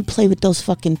down and you play with those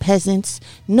fucking peasants,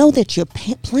 know that you're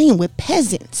playing with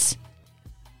peasants.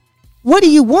 What do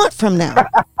you want from them?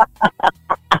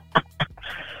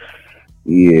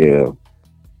 Yeah.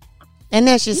 And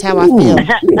that's just how I feel.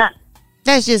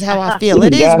 That's just how I feel.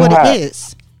 It is what it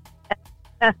is.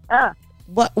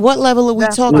 What level are we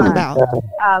talking about?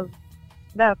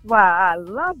 That's why I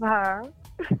love her.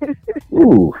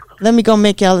 Ooh. Let me go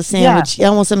make y'all a sandwich.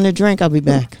 Y'all want something to drink? I'll be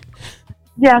back.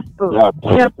 Yes, boo.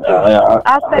 Yes, boo.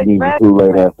 I need the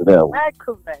Kool-Aid after that one. Red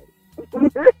Kool-Aid.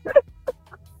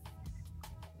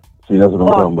 See, that's what I'm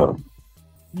talking about.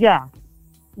 Yeah.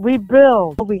 We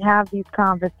build, we have these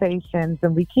conversations,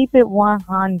 and we keep it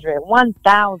 100,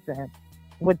 1,000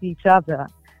 with each other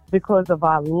because of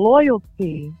our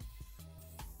loyalty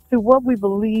to what we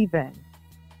believe in.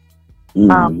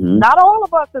 Not all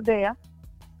of us are there,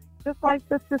 just like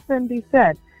Sister Cindy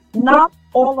said. Not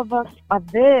all of us are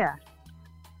there.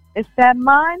 It's that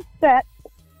mindset.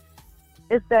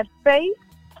 It's that faith,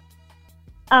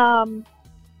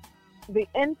 the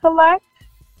intellect.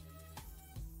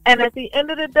 And at the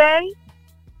end of the day,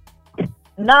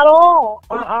 not all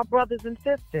are our brothers and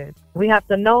sisters. We have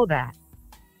to know that.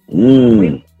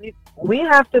 Mm. We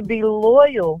have to be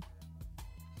loyal,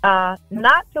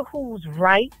 not to who's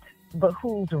right, but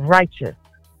who's righteous.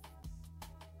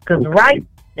 Because Okay. right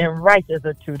and righteous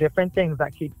are two different things. I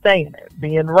keep saying it.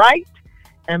 Being right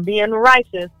and being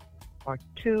righteous are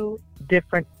two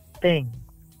different things.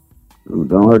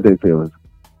 Don't hurt their feelings.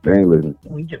 They ain't listening.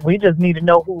 We just need to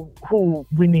know who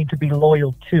we need to be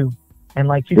loyal to. And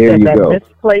like you There said, you that go.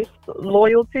 misplaced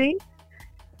loyalty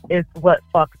is what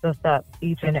fucks us up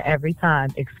each and every time.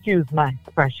 Excuse my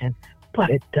expression, but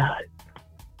it does.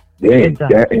 And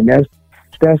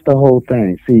that's the whole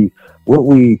thing. See,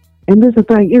 and this is the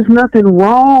thing, it's nothing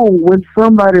wrong when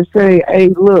somebody say, hey,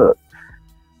 look,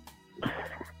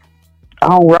 I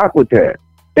don't rock with that.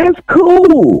 That's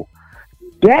cool.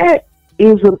 That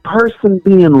is a person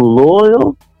being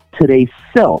loyal to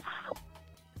themselves.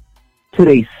 To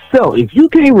themselves. If you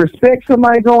can't respect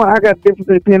somebody going, I got a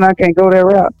different opinion, I can't go that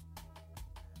route,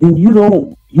 then you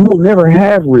will never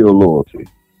have real loyalty.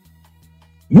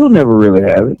 You'll never really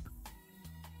have it.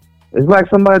 It's like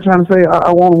somebody trying to say,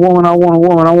 I want a woman, I want a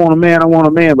woman, I want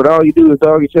a man, but all you do is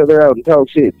dog each other out and talk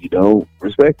shit. You don't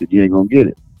respect it, you ain't gonna get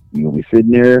it. You're gonna be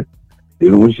sitting there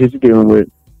dealing with shit you're dealing with.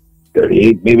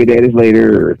 38 baby daddies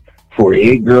later, or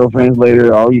 48 girlfriends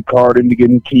later, all you caught into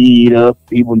getting keyed up,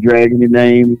 people dragging your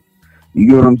name. You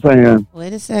get what I'm saying?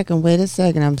 Wait a second.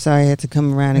 I'm sorry I had to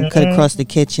come around and cut across the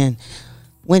kitchen.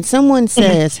 When someone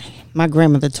says, my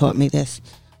grandmother taught me this,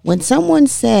 when someone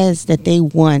says that I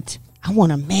want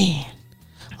a man.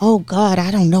 Oh, God,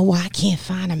 I don't know why I can't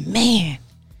find a man.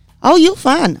 Oh, you'll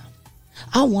find them.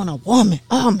 I want a woman.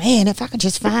 Oh, man, if I could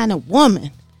just find a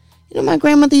woman. You know, my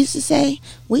grandmother used to say,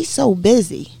 we so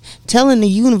busy telling the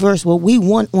universe what we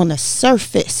want on the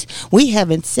surface. We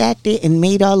haven't sat there and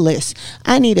made our list.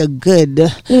 I need a good,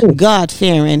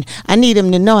 God-fearing. I need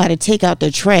him to know how to take out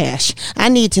the trash. I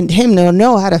need him to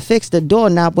know how to fix the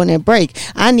doorknob when it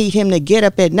breaks. I need him to get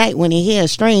up at night when he hears a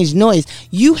strange noise.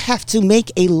 You have to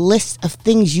make a list of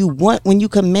things you want when you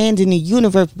command in the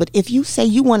universe. But if you say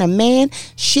you want a man,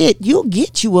 shit, you'll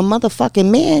get you a motherfucking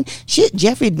man. Shit,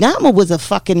 Jeffrey Dahmer was a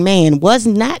fucking man, was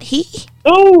not he?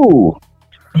 Ooh.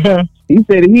 He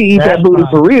said he eat that booty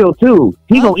for real too.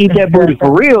 He gonna eat that booty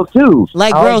for real too.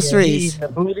 Like groceries. Yeah,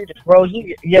 the booty,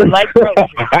 like groceries.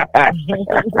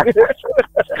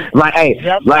 Like, hey,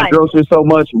 Just like like- groceries so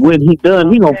much. When he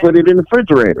done, he gonna put it in the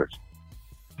refrigerator.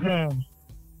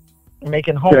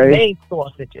 Making homemade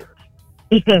sausages.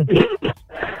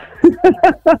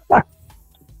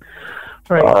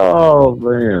 Right. Oh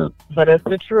man. But it's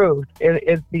the truth.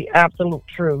 It's the absolute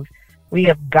truth. We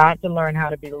have got to learn how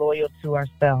to be loyal to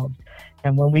ourselves.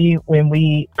 And when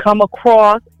we come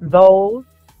across those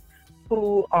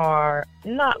who are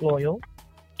not loyal,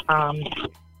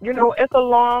 it's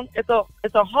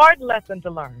a hard lesson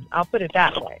to learn. I'll put it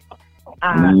that way.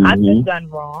 I've been done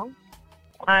wrong.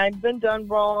 I've been done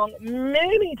wrong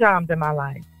many times in my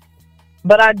life.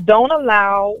 But I don't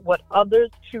allow what others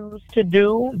choose to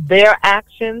do, their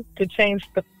actions, to change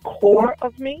the core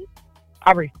of me.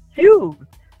 I refuse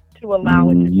to allow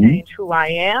it to change who I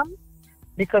am,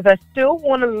 because I still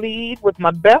want to lead with my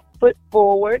best foot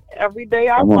forward. Every day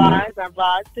I rise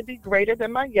to be greater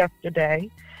than my yesterday.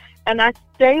 And I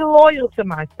stay loyal to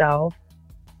myself,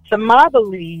 to my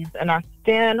beliefs, and I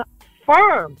stand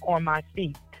firm on my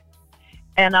feet.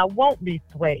 And I won't be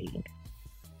swayed.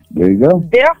 There you go.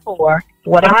 Therefore,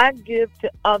 what I give to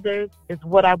others is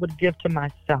what I would give to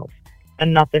myself,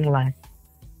 and nothing less.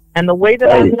 And the way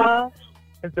that I love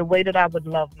is the way that I would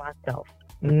love myself.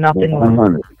 Nothing less.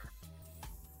 100.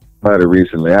 Somebody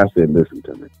recently, I said, listen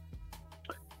to me.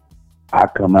 I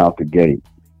come out the gate,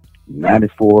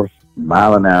 94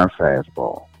 mile-an-hour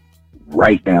fastball,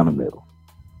 right down the middle.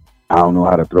 I don't know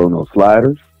how to throw no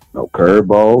sliders, no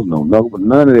curveballs,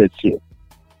 none of that shit.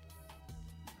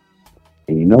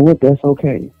 And you know what? That's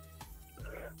okay.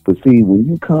 But see, when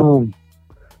you come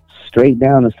straight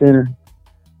down the center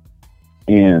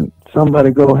and somebody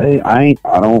go, hey, I ain't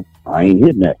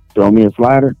hitting that. Throw me a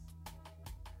slider.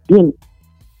 Then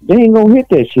they ain't gonna hit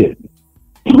that shit.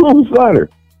 Throw a slider.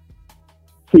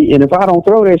 See, and if I don't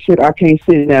throw that shit, I can't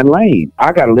sit in that lane.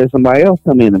 I gotta let somebody else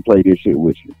come in and play this shit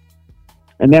with you.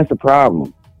 And that's the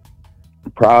problem.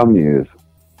 The problem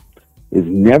is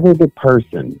never the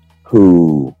person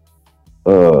who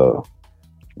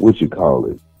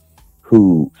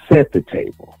who set the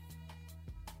table.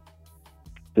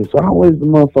 It's always the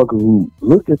motherfucker who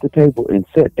looked at the table and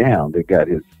sat down that got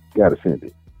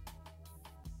offended.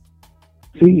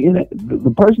 See,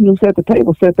 the person who set the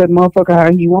table set that motherfucker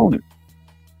how he wanted.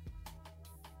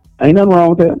 Ain't nothing wrong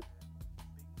with that.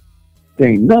 There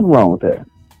ain't nothing wrong with that.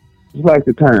 It's like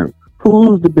the term,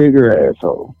 who's the bigger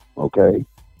asshole? Okay?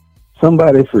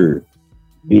 somebody for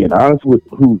being honest with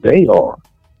who they are,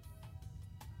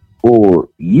 or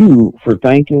you for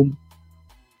thinking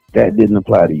that didn't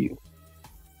apply to you,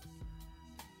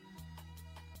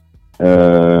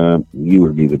 you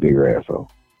would be the bigger asshole.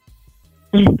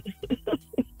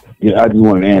 Yeah, I just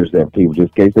wanted to answer that for people,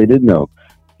 just in case they didn't know.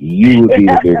 You would be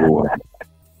the bigger one.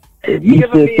 If you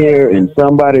sit there and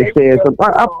somebody says something,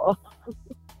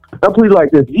 I plead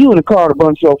like this. You in the car with a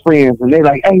bunch of your friends, and they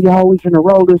like, hey, y'all, we finna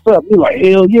roll this up. You're like,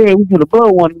 hell yeah, we finna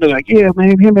blow one. And they're like, yeah,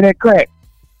 man, hand me that crack.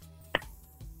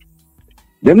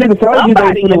 Them niggas told you they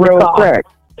was finna roll crack.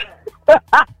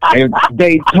 And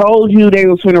they told you they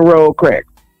was finna roll crack.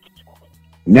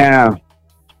 Now,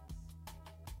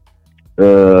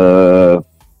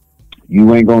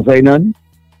 you ain't gonna say nothing?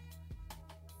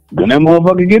 When that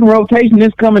motherfucker getting rotation,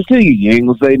 it's coming to you. You ain't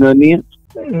gonna say nothing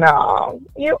then? No.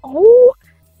 Who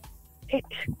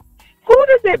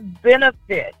does it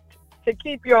benefit to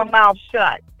keep your mouth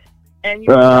shut and you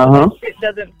know that shit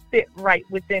doesn't fit right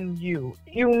within you?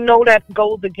 You know that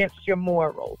goes against your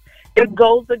morals. It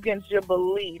goes against your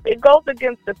belief. It goes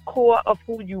against the core of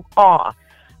who you are.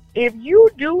 If you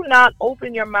do not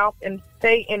open your mouth and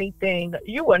say anything,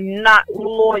 you are not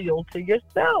loyal to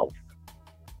yourself.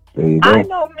 I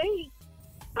know me.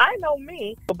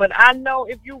 But I know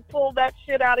if you pull that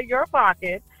shit out of your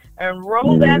pocket and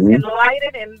roll that and light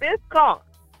it in this car,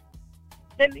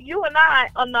 then you and I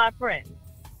are not friends.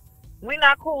 We're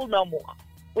not cool no more.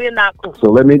 We're not cool.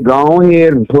 So let me go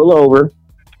ahead and pull over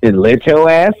and let your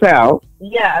ass out.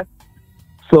 Yes.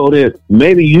 So that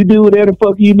maybe you do whatever the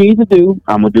fuck you need to do.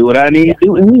 I'm going to do what I need to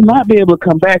do. And we might be able to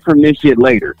come back from this shit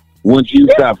later once you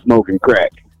stop smoking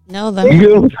crack. No, let me, you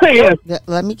know what I'm saying?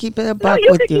 Let me keep it a buck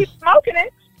you with can you. keep smoking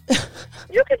it.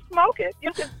 You can smoke it.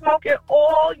 You can smoke it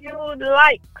all you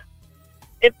like.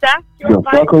 If that's your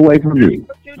vice, fuck away from me.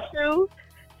 What you choose,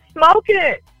 smoke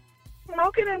it.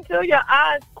 Smoke it until your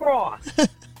eyes cross. But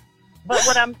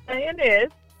what I'm saying is,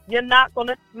 you're not going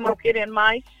to smoke it in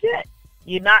my shit.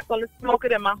 You're not going to smoke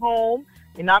it in my home.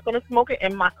 You're not going to smoke it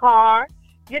in my car.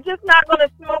 You're just not going to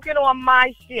smoke it on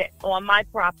my shit, on my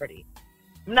property.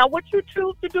 Now, what you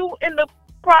choose to do in the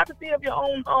privacy of your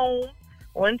own home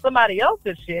or in somebody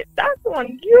else's shit, that's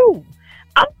on you.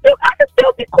 I can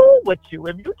still be cool with you.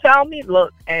 If you tell me,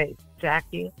 look, hey,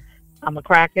 Jackie, I'm a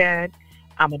crackhead.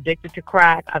 I'm addicted to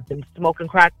crack. I've been smoking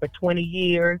crack for 20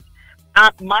 years.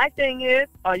 My thing is,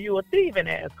 are you a thieving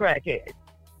ass crackhead?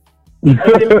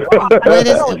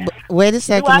 Wait a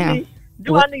second now.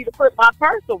 Do I need to put my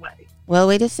purse away? Well,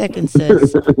 wait a second,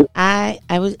 sis. I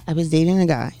was dating a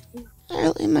guy I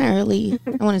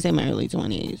want to say my early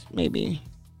 20s, maybe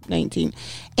 19,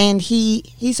 and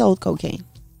he sold cocaine.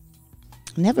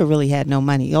 Never really had no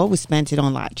money. He always spent it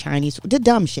on like Chinese, the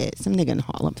dumb shit. Some nigga in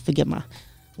Harlem, forget my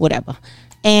whatever.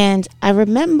 And I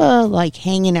remember like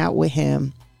hanging out with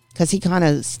him because he kind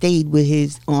of stayed with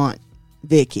his aunt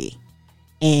Vicky,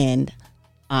 and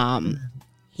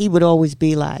he would always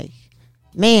be like,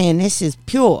 "Man, this is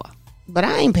pure." But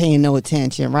I ain't paying no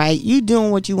attention, right? You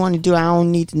doing what you want to do. I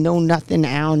don't need to know nothing.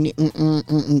 I don't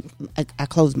need, I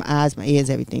close my eyes, my ears,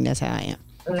 everything. That's how I am.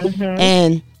 Mm-hmm.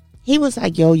 And he was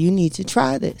like, yo, you need to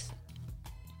try this.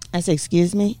 I said,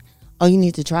 excuse me? Oh, you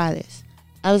need to try this.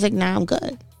 I was like, nah, I'm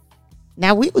good.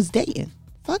 Now, we was dating,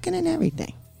 fucking and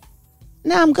everything.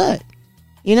 Now I'm good.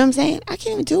 You know what I'm saying? I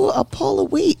can't even do a pull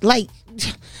of weed. Like,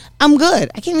 I'm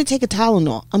good. I can't even take a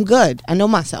Tylenol. I'm good. I know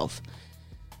myself.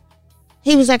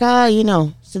 He was like,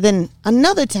 So then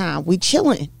another time, we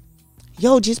chilling.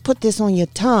 Yo, just put this on your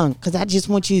tongue because I just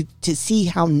want you to see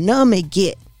how numb it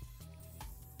get.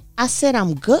 I said,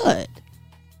 I'm good.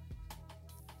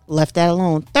 Left that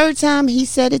alone. Third time he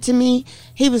said it to me,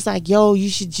 he was like, yo, you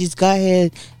should just go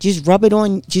ahead,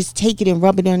 just take it and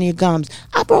rub it on your gums.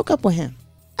 I broke up with him.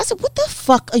 I said, what the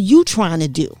fuck are you trying to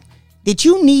do? Did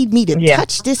you need me to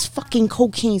touch this fucking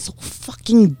cocaine so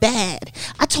fucking bad?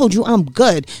 I told you I'm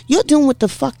good. You're doing what the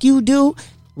fuck you do,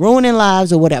 ruining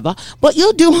lives or whatever, but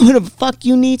you're doing what the fuck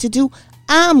you need to do.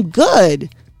 I'm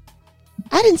good.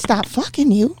 I didn't stop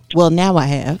fucking you. Well, now I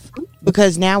have.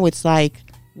 Because now it's like,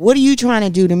 what are you trying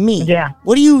to do to me? Yeah.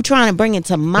 What are you trying to bring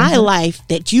into my life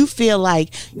that you feel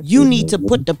like you need to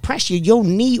put the pressure, your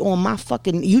knee on my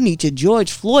fucking, you need to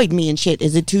George Floyd me and shit.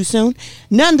 Is it too soon?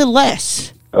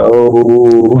 Nonetheless.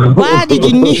 Oh. Why did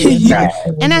you need you?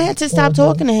 And I had to stop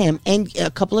talking to him. And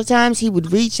a couple of times he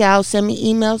would reach out, send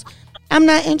me emails. I'm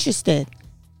not interested.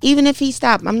 Even if he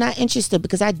stopped, I'm not interested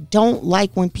because I don't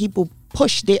like when people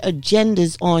push their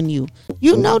agendas on you.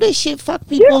 You know this shit fuck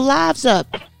people's lives up.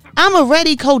 I'm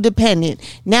already codependent.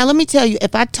 Now, let me tell you,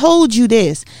 if I told you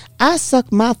this, I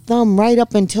sucked my thumb right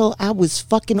up until I was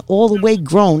fucking all the way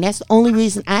grown. That's the only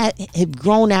reason I have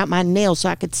grown out my nails so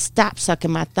I could stop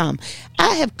sucking my thumb.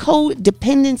 I have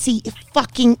codependency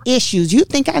fucking issues. You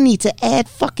think I need to add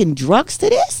fucking drugs to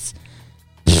this?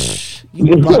 You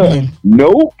bugging.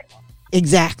 Nope.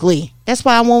 Exactly. That's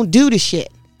why I won't do the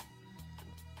shit.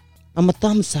 I'm a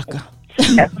thumb sucker.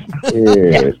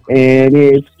 Yes. And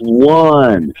it's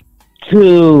 1,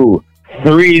 2,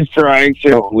 3 strikes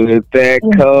with that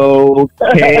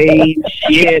cocaine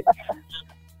shit.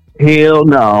 Hell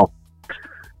no.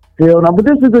 But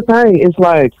this is the thing. It's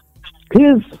like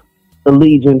his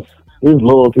allegiance, his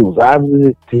loyalty was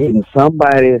obviously to getting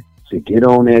somebody to get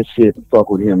on that shit and fuck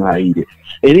with him how he did.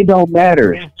 And it don't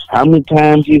matter how many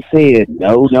times you said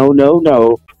no,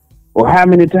 or how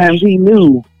many times he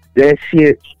knew that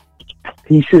shit,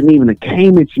 he shouldn't even have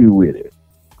came at you with it.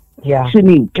 Yeah.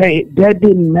 Shouldn't even came. That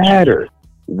didn't matter.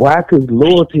 Why? Because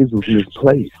loyalty was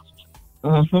misplaced.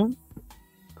 Mm-hmm.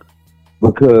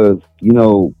 Because,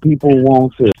 people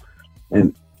want to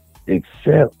and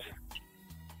accept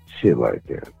shit like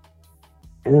that.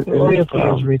 And Loyalty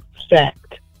is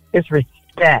respect. It's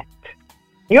respect.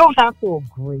 You don't have to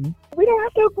agree. We don't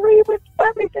have to agree with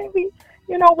everything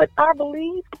with our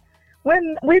beliefs.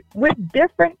 When we're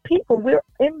different people, we're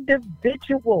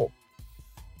individuals.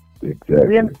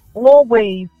 Exactly. We're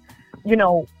always,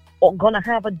 going to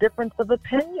have a difference of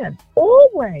opinion.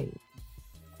 Always.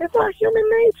 It's our human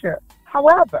nature.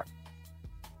 However,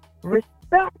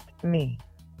 respect me.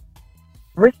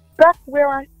 Respect where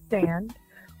I stand.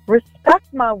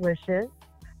 Respect my wishes.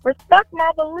 Respect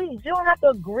my beliefs. You don't have to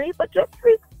agree, but just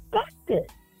respect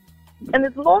it. And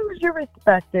as long as you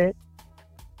respect it,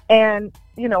 and,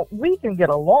 we can get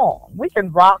along. We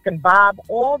can rock and vibe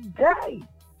all day.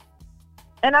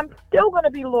 And I'm still going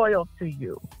to be loyal to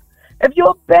you. If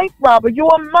you're a bank robber,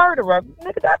 you're a murderer.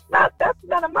 Nigga, that's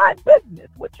none of my business.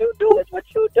 What you do is what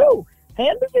you do.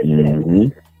 Handle your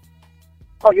shit.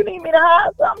 Oh, you need me to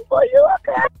hide something for you?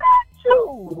 Okay, I got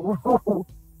you.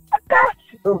 I got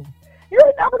you. You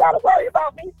ain't never got to worry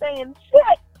about me saying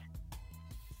shit.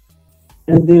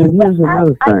 And then here's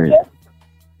another thing.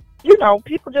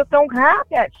 People just don't have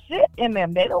that shit in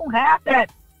them. They don't have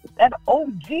that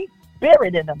OG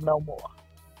spirit in them no more.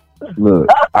 Look,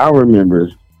 I remember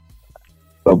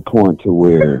a point to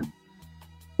where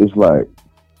it's like,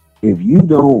 if you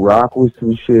don't rock with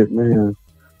some shit, man,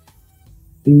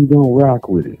 then you don't rock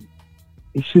with it.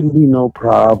 It shouldn't be no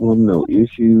problem, no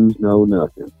issues, no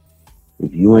nothing.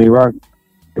 If you ain't rock,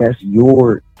 that's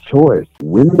your choice.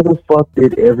 When the fuck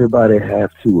did everybody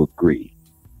have to agree?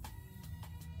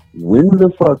 When the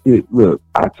fuck look,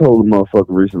 I told a motherfucker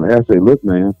recently, I said, look,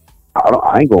 man,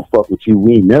 I ain't gonna fuck with you.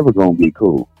 We ain't never gonna be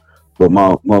cool. But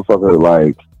my motherfucker,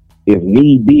 like, if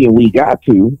need be and we got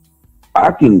to,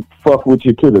 I can fuck with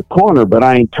you to the corner, but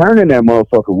I ain't turning that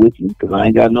motherfucker with you because I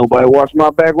ain't got nobody watch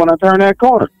my back when I turn that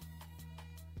corner.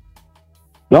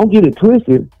 Don't get it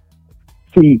twisted.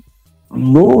 See,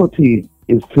 loyalty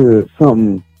is to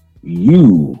something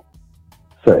you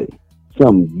say.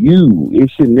 Something you.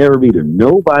 It should never be to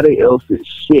nobody else's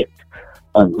shit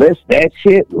unless that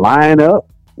shit line up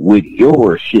with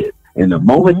your shit. And the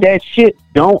moment that shit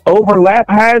don't overlap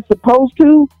how it's supposed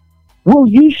to, well,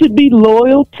 you should be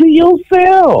loyal to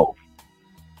yourself.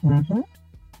 Mm-hmm.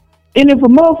 And if a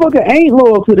motherfucker ain't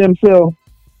loyal to themselves,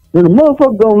 then the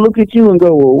motherfucker gonna look at you and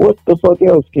go, well, what the fuck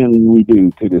else can we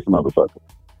do to this motherfucker?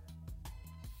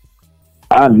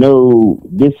 I know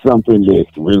this something that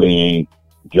really ain't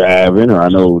driving, or I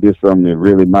know this something that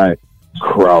really might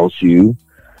cross you.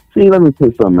 See, let me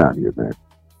put something out here, man.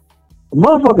 A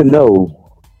motherfucker know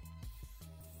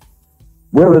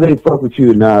whether they fuck with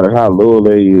you or not, or how loyal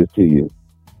they is to you,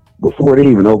 before they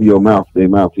even open your mouth, they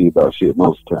mouth to you about shit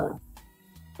most of the time.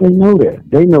 They know that.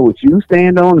 They know what you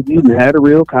stand on. If you had a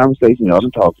real conversation, y'all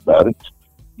done talked about it.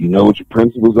 You know what your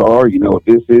principles are. You know what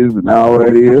this is and all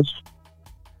that is.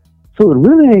 So it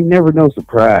really ain't never no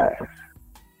surprise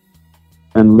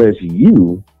unless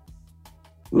you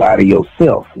lie to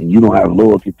yourself and you don't have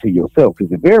loyalty to yourself.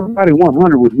 Because if everybody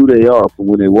 100 with who they are from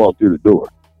when they walk through the door,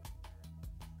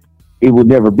 it would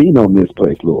never be no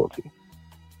misplaced loyalty.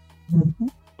 Mm-hmm.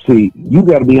 See, you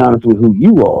got to be honest with who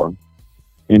you are,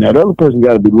 and that other person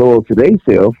got to be loyal to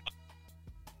themselves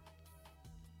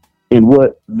and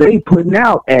what they putting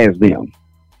out as them.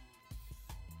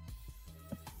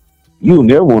 You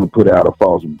never want to put out a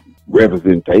false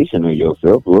representation of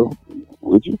yourself, well,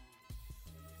 would you?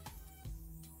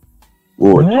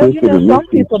 Or twisted and some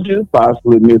people do.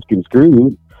 Possibly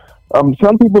misconstrued.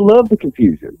 Some people love the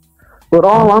confusion. But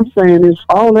all I'm saying is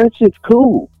all that shit's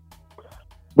cool.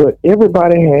 But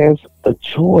everybody has a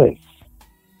choice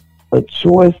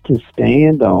to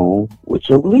stand on what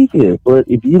your belief is. But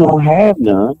if you don't have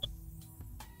none,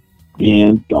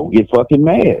 then don't get fucking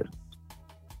mad.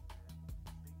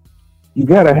 You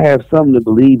gotta have something to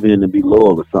believe in and be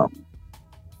loyal to something.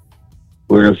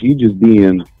 Whereas you just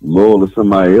being loyal to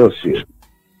somebody else's shit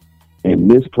and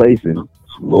misplacing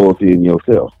loyalty in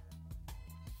yourself.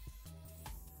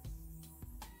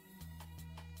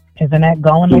 Isn't that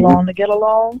going along to get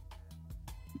along?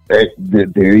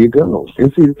 There you go.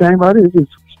 And see, the thing about it is,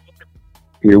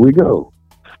 here we go.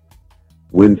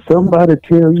 When somebody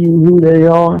tell you who they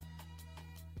are,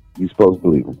 you're supposed to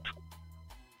believe them.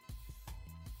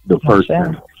 The first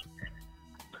time.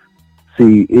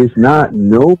 See, it's not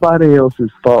nobody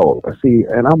else's fault. I see,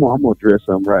 and I'm gonna address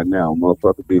something right now.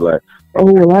 Motherfucker be like,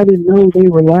 oh, well, I didn't know they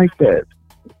were like that.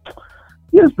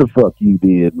 Yes, the fuck you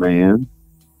did, man.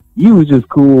 You was just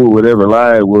cool with whatever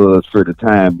lie it was for the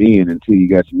time being until you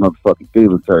got your motherfucking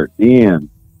feelings hurt. Then,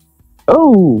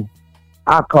 oh,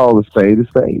 I call a spade a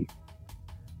spade.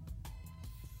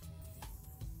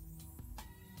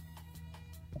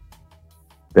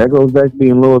 That goes back to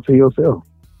being loyal to yourself.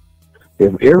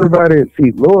 If everybody,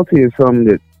 see, loyalty is something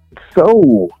that's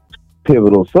so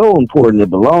pivotal, so important, it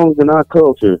belongs in our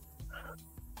culture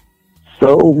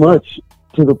so much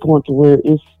to the point to where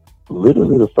it's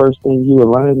literally the first thing you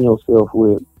align yourself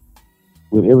with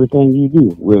everything you do.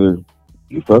 Whether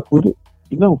you fuck with it,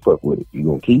 you don't fuck with it. You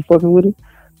gonna keep fucking with it,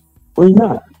 or you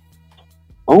not.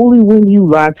 Only when you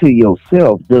lie to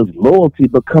yourself does loyalty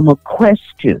become a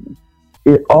question.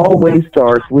 It always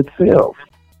starts with self.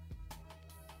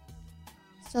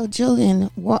 So,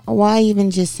 Julian, why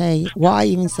even say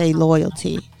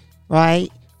loyalty,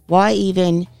 right? Why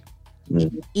even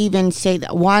say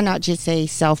that? Why not just say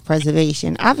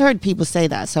self-preservation? I've heard people say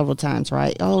that several times,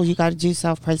 right? Oh, you got to do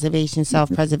self-preservation.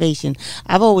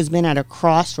 I've always been at a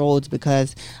crossroads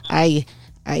because I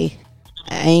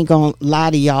ain't gonna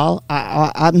lie to y'all.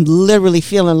 I'm literally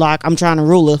feeling like I'm trying to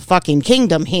rule a fucking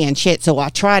kingdom here and shit. So I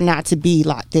try not to be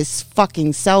like this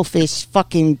fucking selfish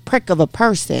fucking prick of a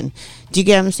person. Do you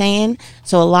get what I'm saying?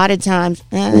 So a lot of times,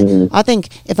 I think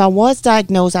if I was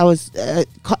diagnosed, I was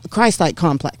Christ-like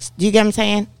complex. Do you get what I'm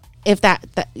saying? If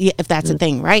that's a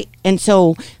thing, right? And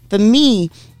so for me,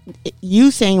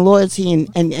 you saying loyalty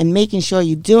and making sure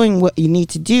you're doing what you need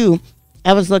to do,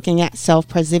 I was looking at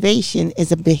self-preservation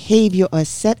as a behavior or a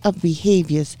set of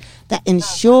behaviors that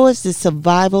ensures the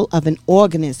survival of an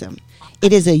organism.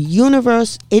 It is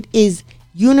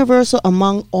universal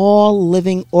among all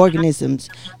living organisms.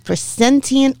 For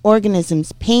sentient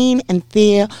organisms, pain and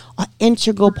fear are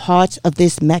integral parts of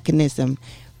this mechanism.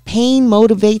 Pain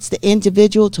motivates the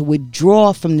individual to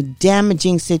withdraw from the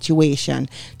damaging situation,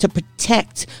 to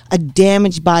protect a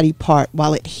damaged body part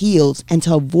while it heals, and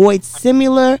to avoid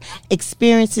similar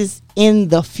experiences in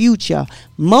the future.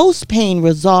 Most pain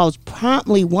resolves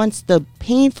promptly once the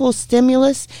painful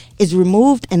stimulus is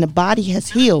removed and the body has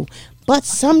healed. But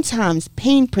sometimes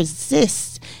pain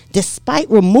persists despite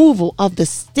removal of the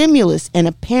stimulus and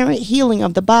apparent healing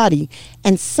of the body.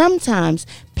 And sometimes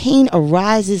pain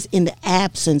arises in the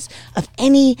absence of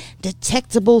any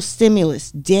detectable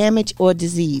stimulus, damage, or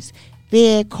disease.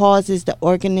 Fear causes the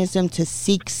organism to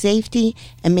seek safety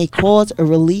and may cause a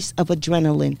release of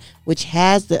adrenaline, which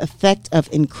has the effect of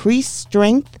increased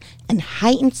strength and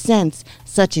heightened sense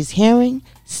such as hearing,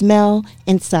 smell,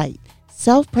 and sight.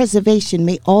 Self-preservation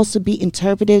may also be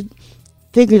interpreted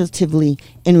figuratively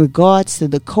in regards to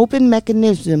the coping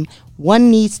mechanism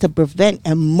one needs to prevent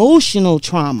emotional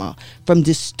trauma from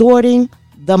distorting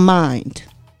the mind.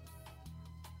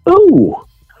 Ooh.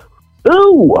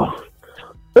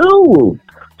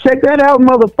 Check that out,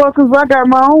 motherfuckers. I got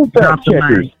my own fact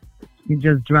checkers. You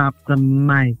just dropped the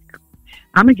mic.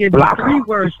 I'm going to give you 3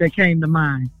 words that came to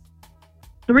mind.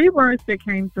 3 words that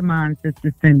came to mind,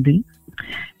 Sister Cindy,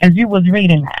 as you was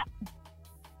reading that.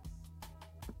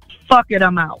 Fuck it,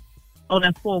 I'm out. Oh,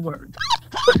 that's 4 words.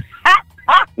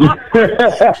 You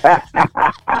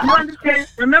understand?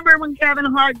 Remember when Kevin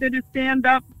Hart did his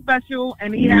stand-up special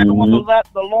and he had on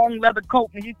the long leather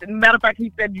coat, and he said, matter of fact,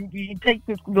 he said you take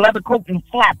this leather coat and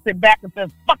flaps it back and says,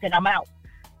 fuck it, I'm out.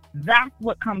 That's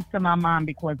what comes to my mind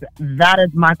because that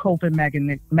is my coping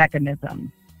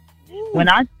mechanism. When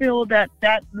I feel that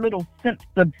little sense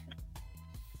of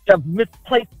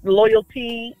misplaced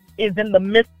loyalty is in the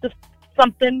midst of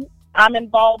something I'm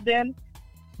involved in,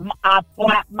 I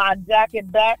flap my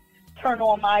jacket back, turn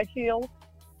on my heels,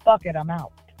 fuck it, I'm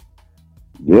out.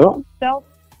 Yeah.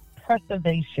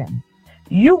 Self-preservation.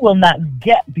 You will not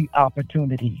get the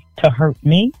opportunity to hurt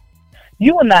me.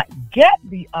 You will not get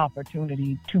the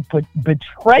opportunity to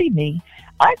betray me.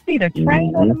 I see the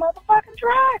train on the motherfucking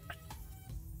tracks.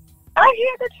 I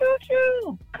hear the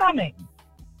choo-choo coming.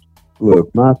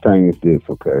 Look, my thing is this,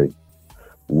 okay?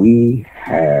 We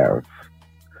have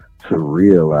to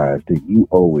realize that you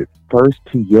owe it first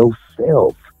to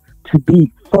yourself to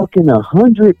be fucking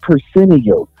 100% of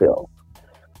yourself.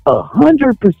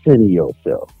 100% of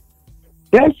yourself.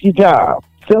 That's your job.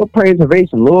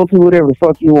 Self-preservation, loyalty, whatever the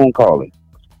fuck you want to call it.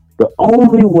 The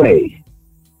only way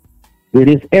that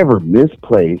it's ever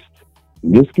misplaced,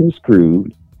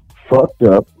 misconstrued, fucked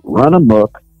up, run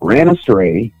amok, ran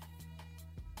astray,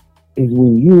 is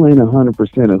when you ain't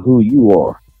 100% of who you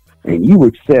are. And you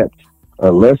accept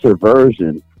a lesser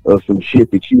version of some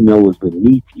shit that you know is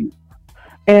beneath you.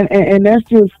 And that's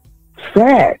just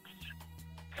facts.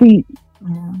 See,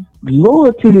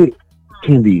 loyalty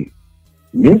can be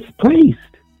misplaced.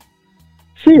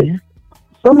 Shit.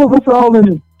 Some of us all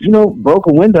in, broke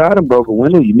a window. I done broke a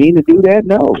window. You mean to do that?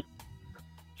 No.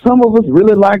 Some of us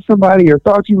really like somebody or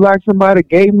thought you liked somebody,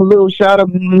 gave them a little shot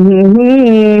of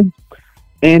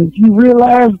and you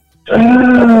realize,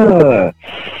 but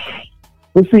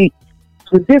see,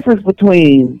 the difference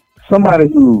between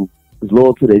somebody who is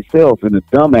loyal to themselves and a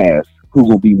dumbass who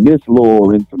will be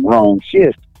misloyal in some wrong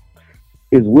shit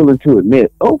is willing to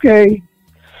admit, okay,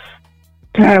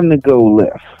 time to go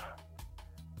left.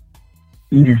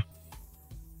 Yeah.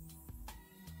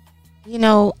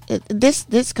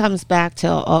 This comes back to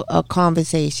a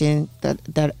conversation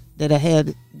that I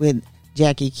had with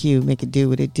Jackie Q, Make It Do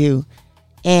What It Do.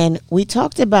 And we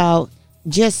talked about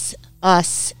just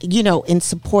us, in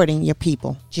supporting your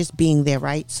people, just being there,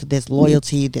 right? So there's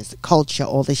loyalty, there's culture,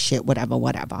 all this shit, whatever.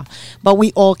 But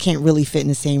we all can't really fit in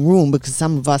the same room because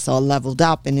some of us are leveled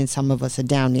up and then some of us are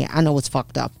down there. I know it's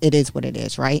fucked up. It is what it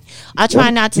is, right? I try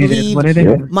not to leave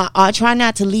I try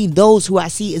not to leave those who I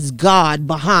see as God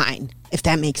behind, if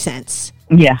that makes sense.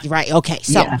 Yeah. Right. Okay.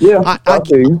 So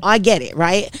I get it,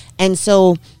 right? And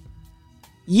so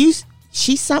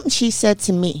she said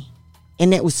to me,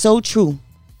 and it was so true.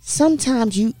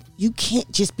 Sometimes you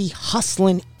can't just be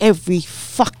hustling every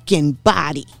fucking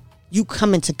body you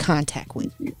come into contact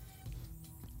with.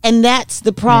 And that's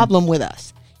the problem with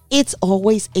us. It's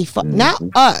always not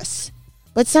us,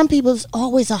 but some people, it's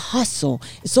always a hustle.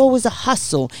 It's always a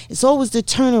hustle. It's always the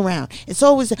turnaround. It's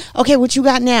always, okay, what you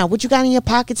got now? What you got in your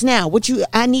pockets now?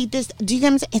 I need this. Do you get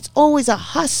what I'm saying? It's always a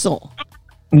hustle.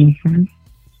 Mm-hmm.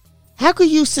 How could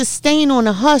you sustain on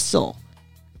a hustle?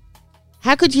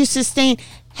 How could you sustain?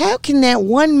 How can that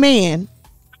one man,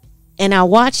 and I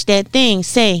watched that thing,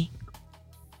 say,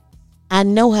 I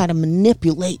know how to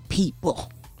manipulate people.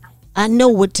 I know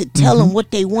what to tell them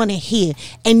what they want to hear.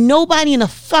 And nobody in the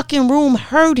fucking room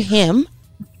heard him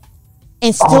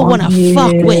and still want to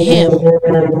fuck with him.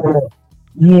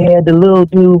 Yeah, the little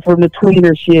dude from the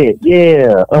tweener shit.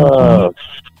 Yeah,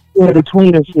 the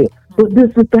tweener shit. But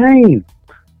this the thing.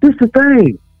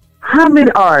 How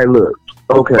many, all right, look,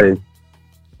 okay.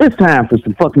 It's time for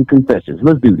some fucking confessions.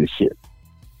 Let's do this shit.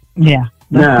 Yeah,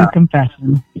 let's do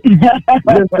confessions.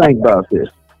 Let's think about this.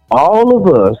 All of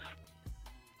us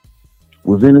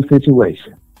was in a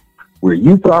situation where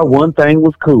you thought one thing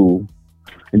was cool,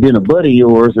 and then a buddy of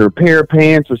yours or a pair of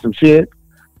pants or some shit,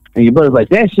 and your buddy's like,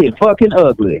 that shit fucking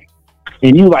ugly.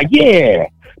 And you like, yeah,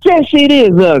 that shit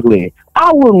is ugly.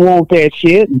 I wouldn't want that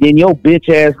shit. And then your bitch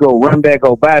ass go run back,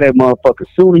 go buy that motherfucker as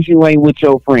soon as you ain't with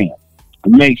your friend.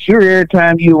 Make sure every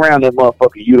time you around that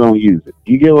motherfucker, you don't use it.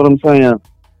 You get what I'm saying?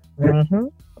 Mm-hmm.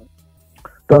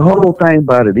 The whole thing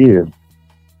about it is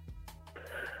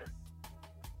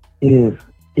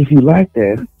if you like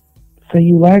that, say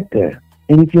you like that.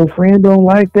 And if your friend don't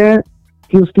like that,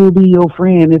 he'll still be your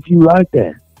friend if you like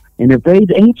that. And if they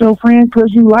ain't your friend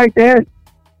because you like that,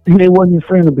 then they wasn't your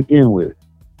friend to begin with.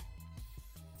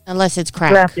 Unless it's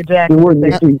crack. Slap your jacket.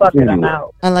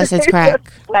 Unless it's crack.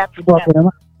 Slap your jacket.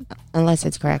 Unless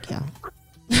it's crack, y'all.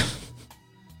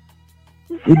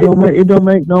 It don't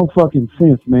make no fucking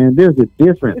sense, man. There's a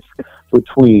difference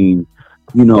between,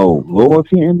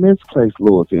 loyalty and misplaced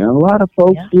loyalty. And a lot of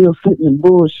folks still sitting in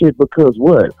bullshit because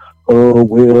what? Oh,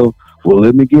 well,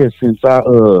 let me guess, since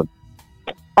all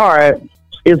right,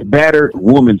 it's battered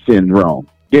woman syndrome.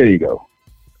 There you go.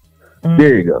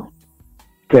 There you go.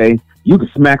 Okay? You can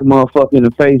smack a motherfucker in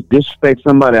the face, disrespect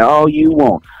somebody all you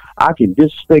want. I can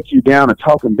disrespect you down and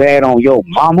talking bad on your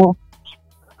mama,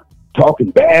 talking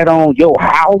bad on your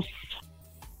house,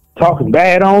 talking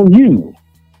bad on you.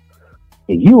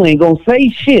 And you ain't gonna say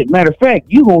shit. Matter of fact,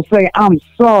 you gonna say, I'm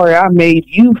sorry I made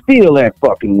you feel that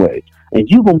fucking way. And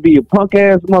you gonna be a punk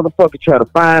ass motherfucker try to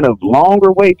find a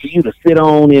longer way for you to sit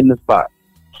on in the spot.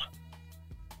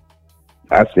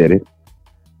 I said it.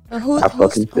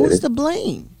 Who's it. to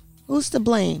blame? Who's to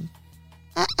blame?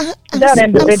 That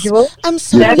individual. I'm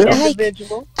sorry, That Ike.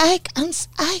 individual. I'm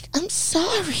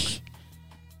sorry.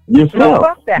 No, Yourself.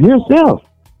 fuck that. Yourself.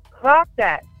 Fuck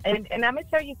that. And let me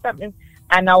tell you something.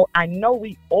 I know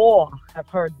we all have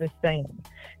heard this saying.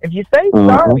 If you say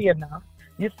sorry enough,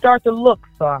 you start to look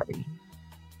sorry.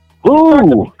 You start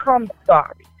to become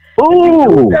sorry. You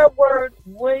use that word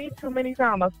way too many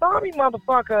times. A sorry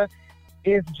motherfucker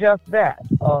is just that.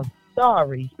 A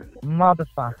sorry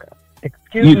motherfucker.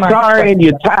 Excuse You're sorry and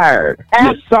you're tired.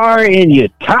 You're sorry and you're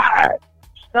tired.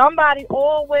 Somebody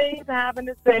always having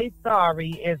to say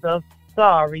sorry is a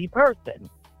sorry person.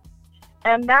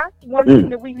 And that's one thing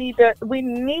that we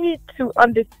need to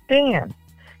understand,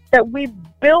 that we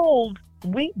build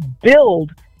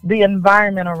the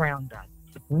environment around us.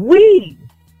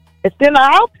 It's in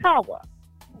our power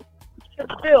to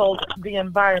build the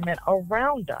environment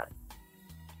around us.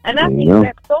 And that means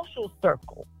that social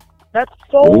circle. That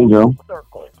social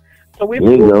circle. So if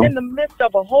we're in the midst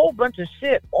of a whole bunch of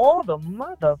shit all the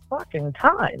motherfucking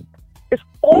time, it's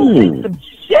always some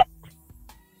shit,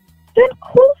 then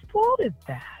whose fault is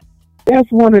that?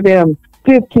 That's one of them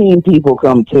 15 people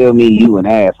come tell me you an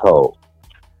asshole.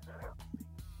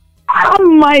 I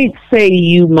might say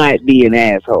you might be an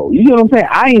asshole. You know what I'm saying?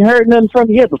 I ain't heard nothing from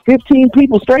you yet, but 15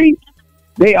 people straight,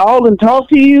 they all done talk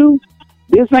to you.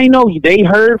 This ain't they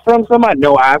heard from somebody.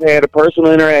 No, I've had a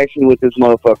personal interaction with this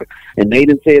motherfucker, and they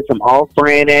done said some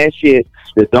off-brand ass shit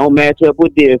that don't match up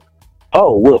with this.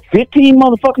 Oh, well, 15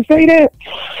 motherfuckers say that?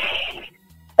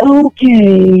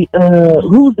 Okay,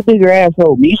 who's the bigger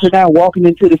asshole? Me for not walking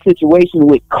into the situation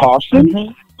with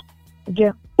caution?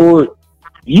 Yeah. Or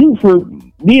you for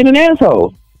being an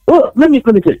asshole? Well, let me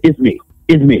tell you, it's me.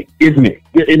 In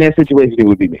that situation, it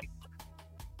would be me.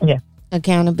 Yeah.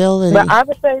 Accountability. But I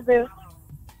would say this.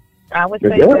 I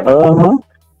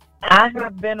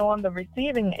have been on the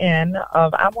receiving end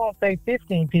of, I won't say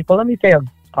 15 people, let me say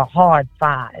a hard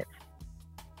 5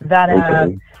 that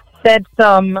have said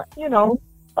some,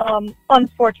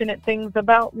 unfortunate things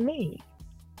about me.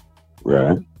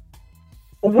 Right.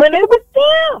 When it was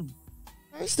them.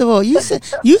 First of all, you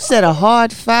said a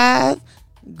hard 5.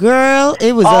 Girl,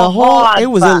 it was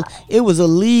it was a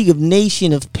league of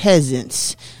nation of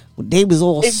peasants. They was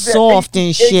all soft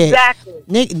and shit. Exactly.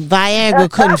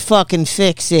 Viagra couldn't fucking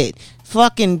fix it.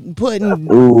 Fucking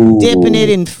dipping it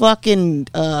in fucking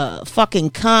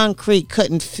concrete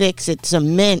couldn't fix it.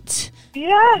 Cement.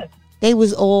 Yes. They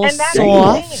was all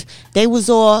soft. They was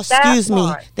all,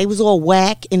 they was all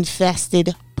whack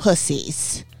infested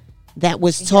pussies that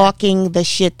was talking the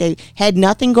shit. They had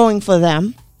nothing going for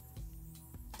them.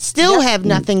 Still have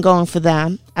nothing going for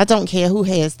them. I don't care who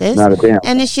has this. Not a damn.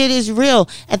 And the shit is real.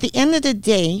 At the end of the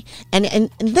day,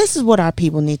 and this is what our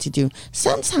people need to do.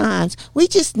 Sometimes we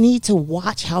just need to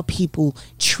watch how people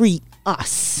treat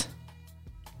us.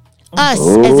 Us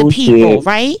as a people,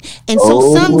 right? And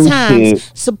so sometimes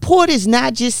support is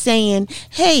not just saying,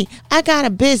 hey, I got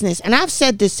a business. And I've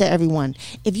said this to everyone.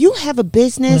 If you have a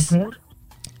business,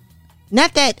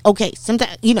 not that,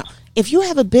 sometimes, if you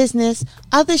have a business,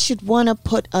 others should want to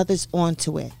put others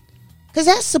onto it. Because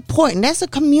that's supporting. That's a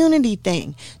community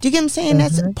thing. Do you get what I'm saying?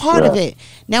 That's part of it.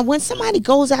 Now, when somebody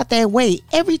goes out that way,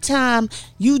 every time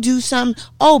you do something,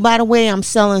 oh, by the way, I'm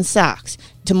selling socks.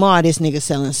 Tomorrow, this nigga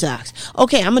selling socks.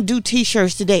 Okay, I'm going to do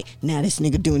T-shirts today. Now this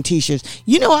nigga doing T-shirts.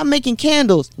 I'm making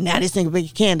candles. Now this nigga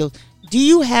making candles. Do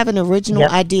you have an original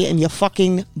idea in your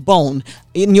fucking bone,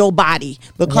 in your body?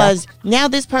 Because now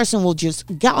this person will just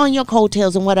get on your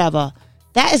coattails and whatever.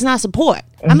 That is not support.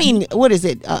 I mean, what is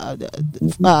it?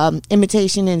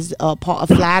 Imitation is part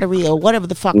of flattery or whatever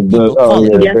the fuck people call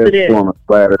it. Yes, it is.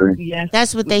 Flattery. Yes.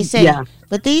 That's what they say. Yeah.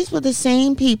 But these were the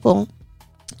same people.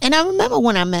 And I remember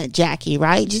when I met Jackie,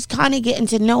 right? Just kind of getting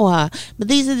to know her. But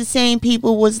these are the same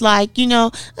people was like,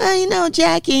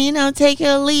 Jackie, take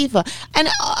her or leave her. And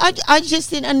I just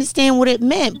didn't understand what it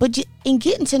meant. But in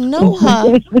getting to know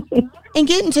her,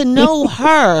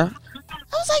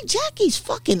 I was like, Jackie's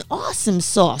fucking awesome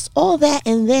sauce. All that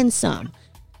and then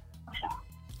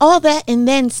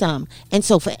some. And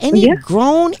so for any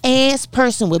grown ass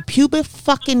person with pubic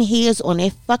fucking hairs on their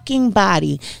fucking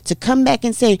body to come back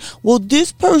and say, well,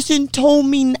 this person told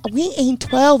me we ain't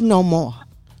 12 no more.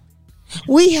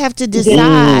 We have to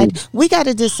decide. We got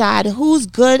to decide who's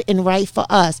good and right for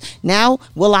us. Now,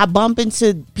 will I bump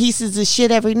into pieces of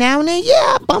shit every now and then? Yeah,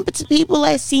 I bump into people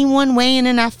that seem one way and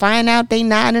then I find out they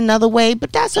not another way.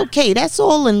 But that's okay. That's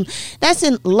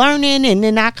in learning, and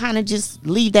then I kind of just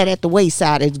leave that at the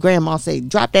wayside. As grandma say,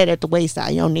 drop that at the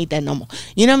wayside. You don't need that no more.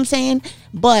 You know what I'm saying?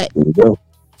 But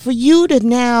for you to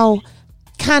now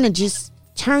kind of just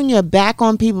turn your back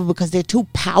on people because they're too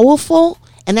powerful.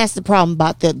 And that's the problem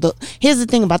about here's the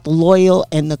thing about the loyal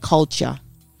and the culture.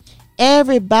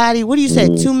 Everybody, what do you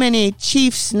say? Too many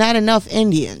chiefs, not enough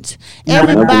Indians.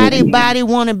 Everybody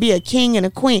want to be a king and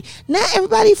a queen. Not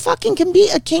everybody fucking can be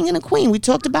a king and a queen. We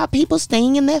talked about people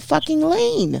staying in their fucking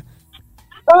lane.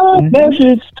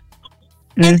 Message.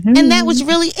 And that was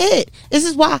really it. This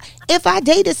is why if I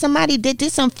dated somebody that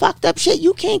did some fucked up shit,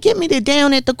 you can't get me to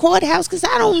down at the courthouse because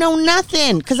I don't know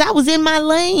nothing because I was in my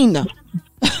lane.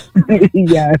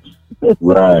 Yes.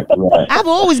 Right. I've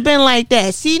always been like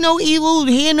that. See no evil,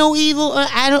 hear no evil.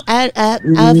 I don't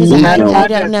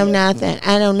know nothing.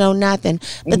 I don't know nothing.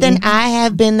 But then I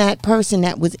have been that person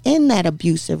that was in that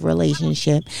abusive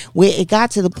relationship where it got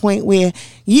to the point where,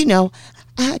 you know,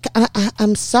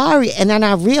 I'm sorry. And then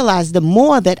I realized the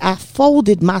more that I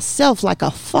folded myself like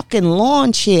a fucking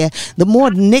lawn chair, the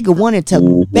more the nigga wanted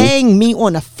to bang me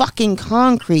on the fucking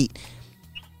concrete.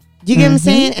 You get what I'm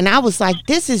saying? And I was like,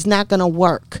 this is not going to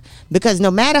work. Because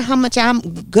no matter how much I'm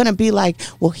going to be like,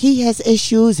 well, he has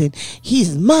issues and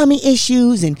he's mommy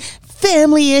issues and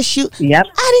family issues. Yep.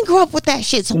 I didn't grow up with that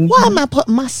shit. So why am I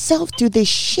putting myself through this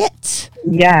shit?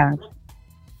 Yeah.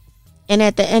 And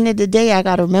at the end of the day, I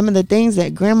got to remember the things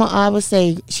that Grandma always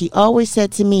say. She always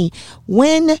said to me,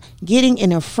 when getting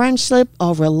in a friendship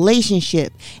or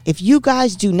relationship, if you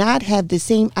guys do not have the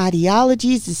same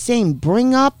ideologies, the same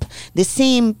bring up, the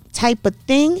same type of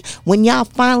thing, when y'all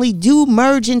finally do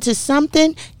merge into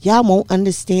something, y'all won't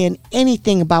understand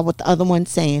anything about what the other one's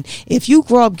saying. If you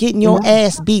grow up getting your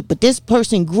ass beat, but this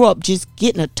person grew up just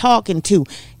getting a talking to,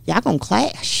 y'all gonna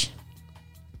clash.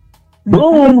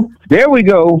 Boom. There we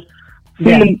go.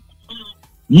 See,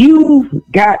 you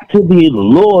got to be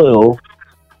loyal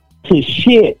to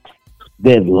shit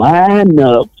that line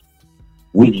up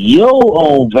with your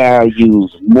own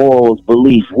values, morals,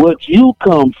 beliefs, what you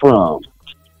come from,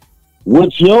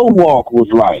 what your walk was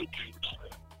like.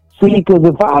 See, because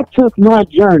if I took my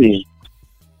journey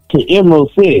to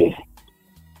Emerald City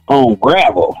on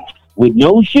gravel with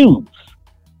no shoes,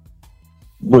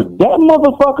 but that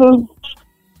motherfucker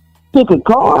took a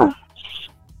car,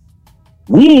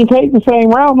 we didn't take the same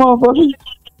route, motherfuckers.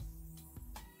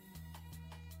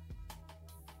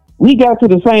 We got to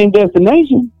the same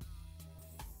destination,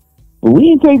 but we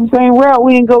didn't take the same route.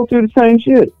 We didn't go through the same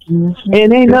shit. And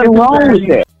ain't nothing wrong with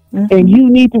that. And you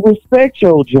need to respect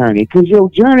your journey because your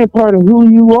journey is part of who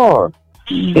you are.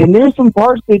 And there's some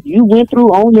parts that you went through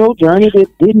on your journey that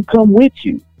didn't come with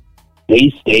you.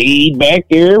 They stayed back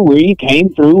there where you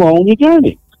came through on your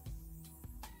journey.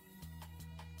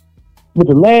 But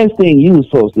the last thing you were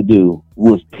supposed to do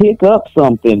was pick up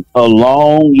something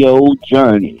along your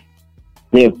journey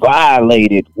that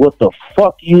violated what the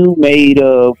fuck you made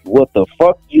of, what the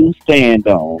fuck you stand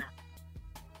on,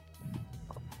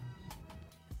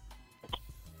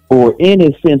 or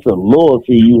any sense of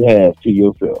loyalty you have to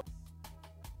yourself.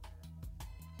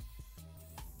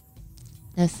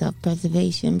 That's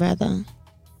self-preservation, brother.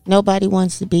 Nobody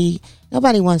wants to go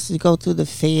through the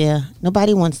fear.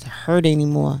 Nobody wants to hurt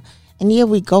anymore. And yeah,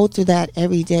 we go through that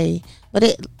every day. But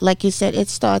it, like you said, it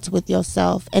starts with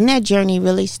yourself. And that journey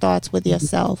really starts with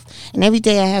yourself. And every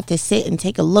day I have to sit and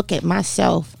take a look at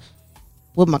myself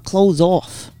with my clothes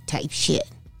off type shit.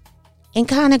 And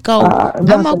kind of go,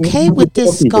 I'm okay with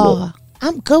this scar.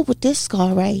 I'm good with this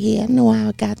scar right here. I know how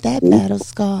I got that battle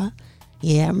scar.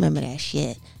 Yeah, I remember that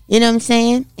shit. You know what I'm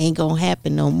saying? Ain't gonna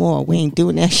happen no more. We ain't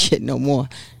doing that shit no more.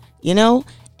 You know?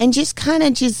 And just kind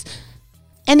of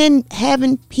and then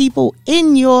having people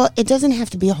in it doesn't have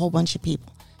to be a whole bunch of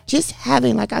people. Just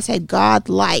having, like I said,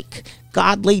 godliness.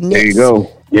 There you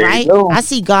go. Right? I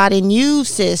see God in you,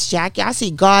 sis Jackie. I see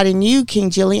God in you,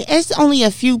 King Jillian. It's only a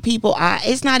few people.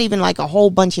 It's not even like a whole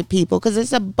bunch of people because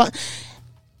it's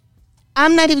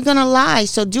I'm not even going to lie.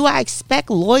 So do I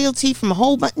expect loyalty from a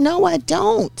whole bunch? No, I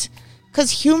don't.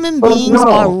 Because human beings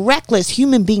are reckless.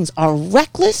 Human beings are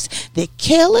reckless. They're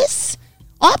careless.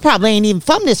 I probably ain't even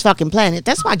from this fucking planet.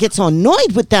 That's why I get so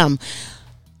annoyed with them.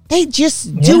 They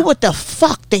just do what the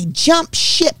fuck. They jump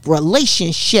ship,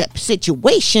 relationship,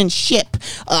 situationship,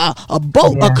 a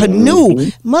boat, a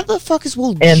canoe. Motherfuckers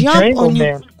will jump on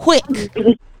you quick.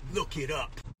 Look it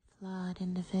up. Flawed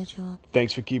individual.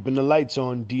 Thanks for keeping the lights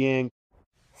on, Deang.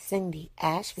 Cindy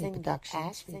Ashby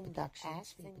Production.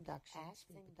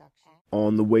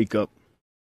 On the wake up.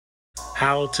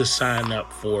 How to sign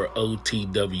up for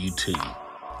OTWTube.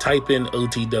 Type in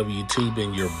OTWTube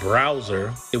in your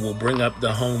browser. It will bring up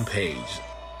the home page.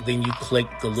 Then you click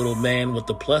the little man with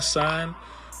the plus sign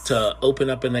to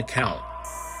open up an account.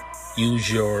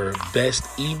 Use your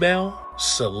best email,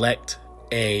 select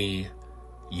a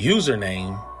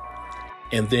username,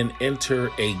 and then enter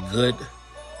a good,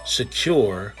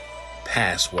 secure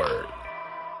password.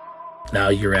 Now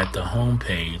you're at the home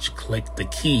page. Click the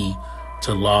key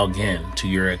to log in to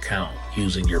your account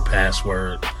using your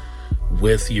password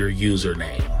with your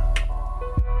username.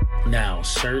 Now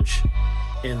search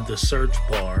in the search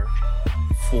bar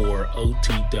for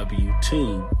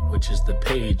OTW2, which is the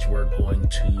page we're going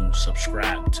to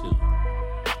subscribe to.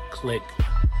 Click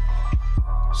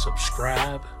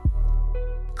subscribe,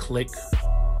 click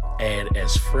add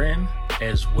as friend,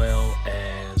 as well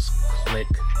as click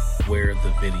where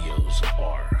the videos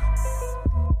are.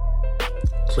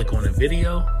 Click on a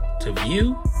video to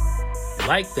view,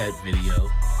 like that video,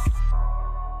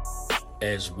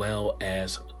 as well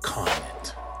as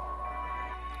comment.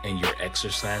 And your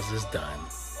exercise is done.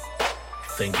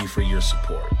 Thank you for your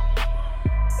support.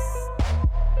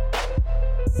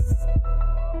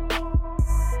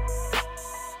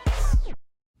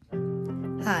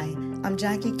 Hi, I'm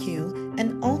Jackie Q,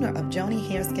 and owner of Joni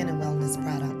Hair, Skin, and Wellness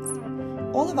Products.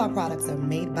 All of our products are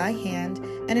made by hand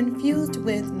and infused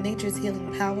with nature's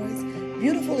healing powers,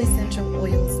 beautiful essential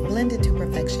oils blended to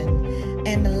perfection,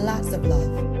 and lots of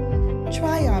love.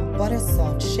 Try our Butter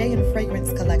Soft Shea and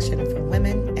Fragrance collection for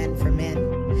women and for men,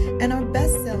 and our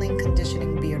best-selling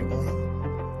conditioning beard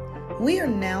oil. We are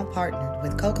now partnered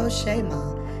with Coco Shea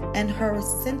Ma and her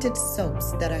scented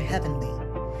soaps that are heavenly.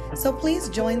 So please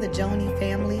join the Joni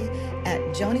family at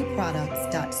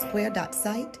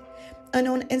joniproducts.square.site and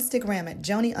on Instagram at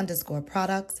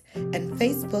Joni_products and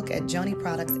Facebook at Joni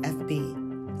Products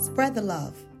FB. Spread the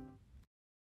love.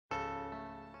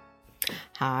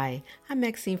 Hi, I'm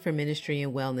Maxine from Ministry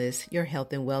and Wellness, your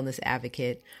health and wellness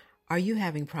advocate. Are you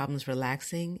having problems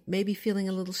relaxing? Maybe feeling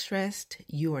a little stressed?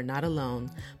 You are not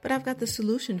alone, but I've got the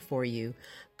solution for you.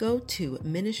 Go to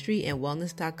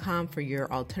ministryandwellness.com for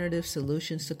your alternative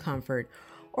solutions to comfort,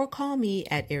 or call me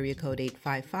at area code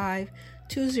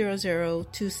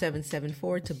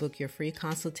 855-200-2774 to book your free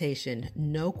consultation.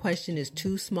 No question is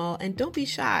too small, and don't be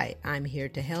shy. I'm here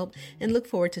to help and look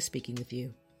forward to speaking with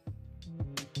you.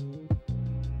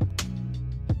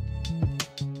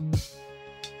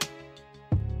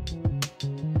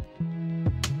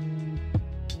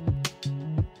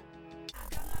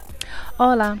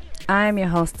 Hola, I'm your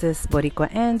hostess, Boricua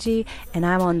Angie, and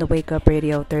I'm on the Wake Up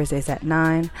Radio Thursdays at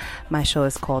 9. My show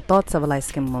is called Thoughts of a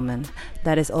Light-Skinned Woman.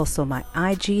 That is also my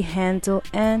IG handle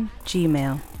and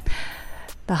Gmail.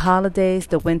 The holidays,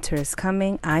 the winter is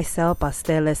coming. I sell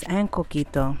pasteles and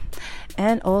coquito.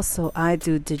 And also, I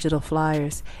do digital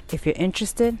flyers. If you're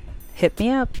interested, hit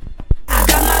me up. I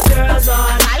got my girls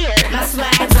on, my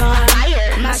swag's on,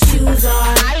 my shoes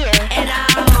on, and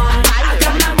I'm on. I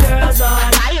got my girls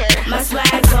on, my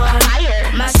swag's on,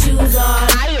 my shoes on,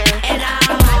 and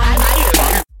I'm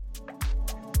on.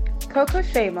 Coco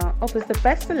Shea Ma offers the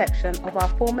best selection of our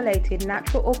formulated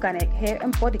natural organic hair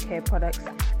and body care products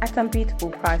at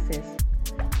unbeatable prices.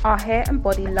 Our hair and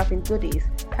body loving goodies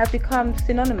have become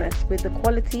synonymous with the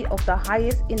quality of the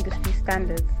highest industry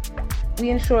standards. We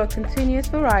ensure a continuous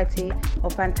variety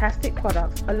of fantastic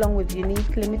products along with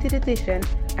unique limited edition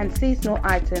and seasonal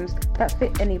items that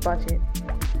fit any budget.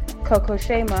 Coco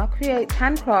Shea Ma creates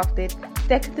handcrafted,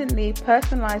 decadently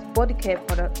personalized body care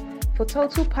products for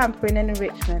total pampering and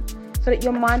enrichment so that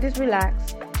your mind is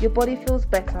relaxed, your body feels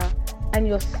better, and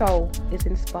your soul is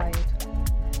inspired.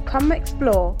 Come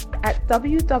explore at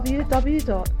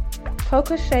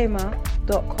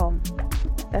www.cocosheama.com.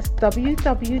 That's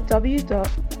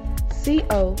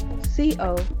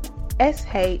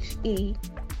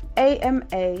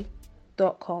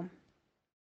www.cocosheama.com.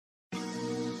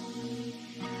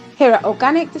 Here at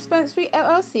Organic Dispensary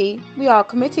LLC, we are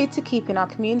committed to keeping our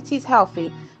communities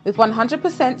healthy with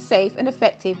 100% safe and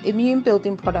effective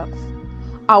immune-building products.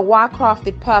 Our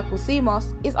wire-crafted purple sea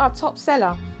moss is our top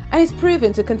seller and is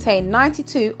proven to contain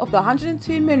 92 of the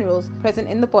 102 minerals present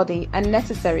in the body and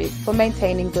necessary for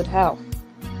maintaining good health.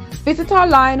 Visit our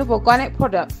line of organic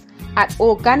products at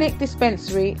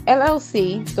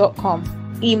organicdispensary.llc.com.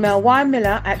 Email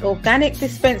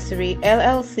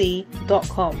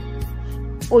ymiller@organicdispensary.llc.com.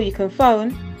 Or you can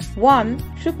phone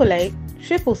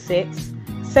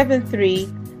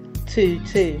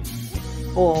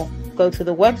 1-888-666-7322 or go to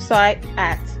the website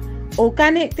at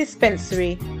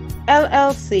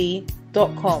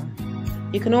organicdispensary.llc.com.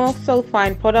 You can also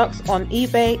find products on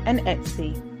eBay and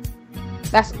Etsy.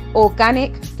 That's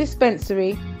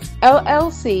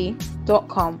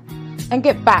organicdispensary.llc.com and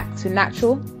get back to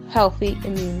natural, healthy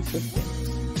immune system.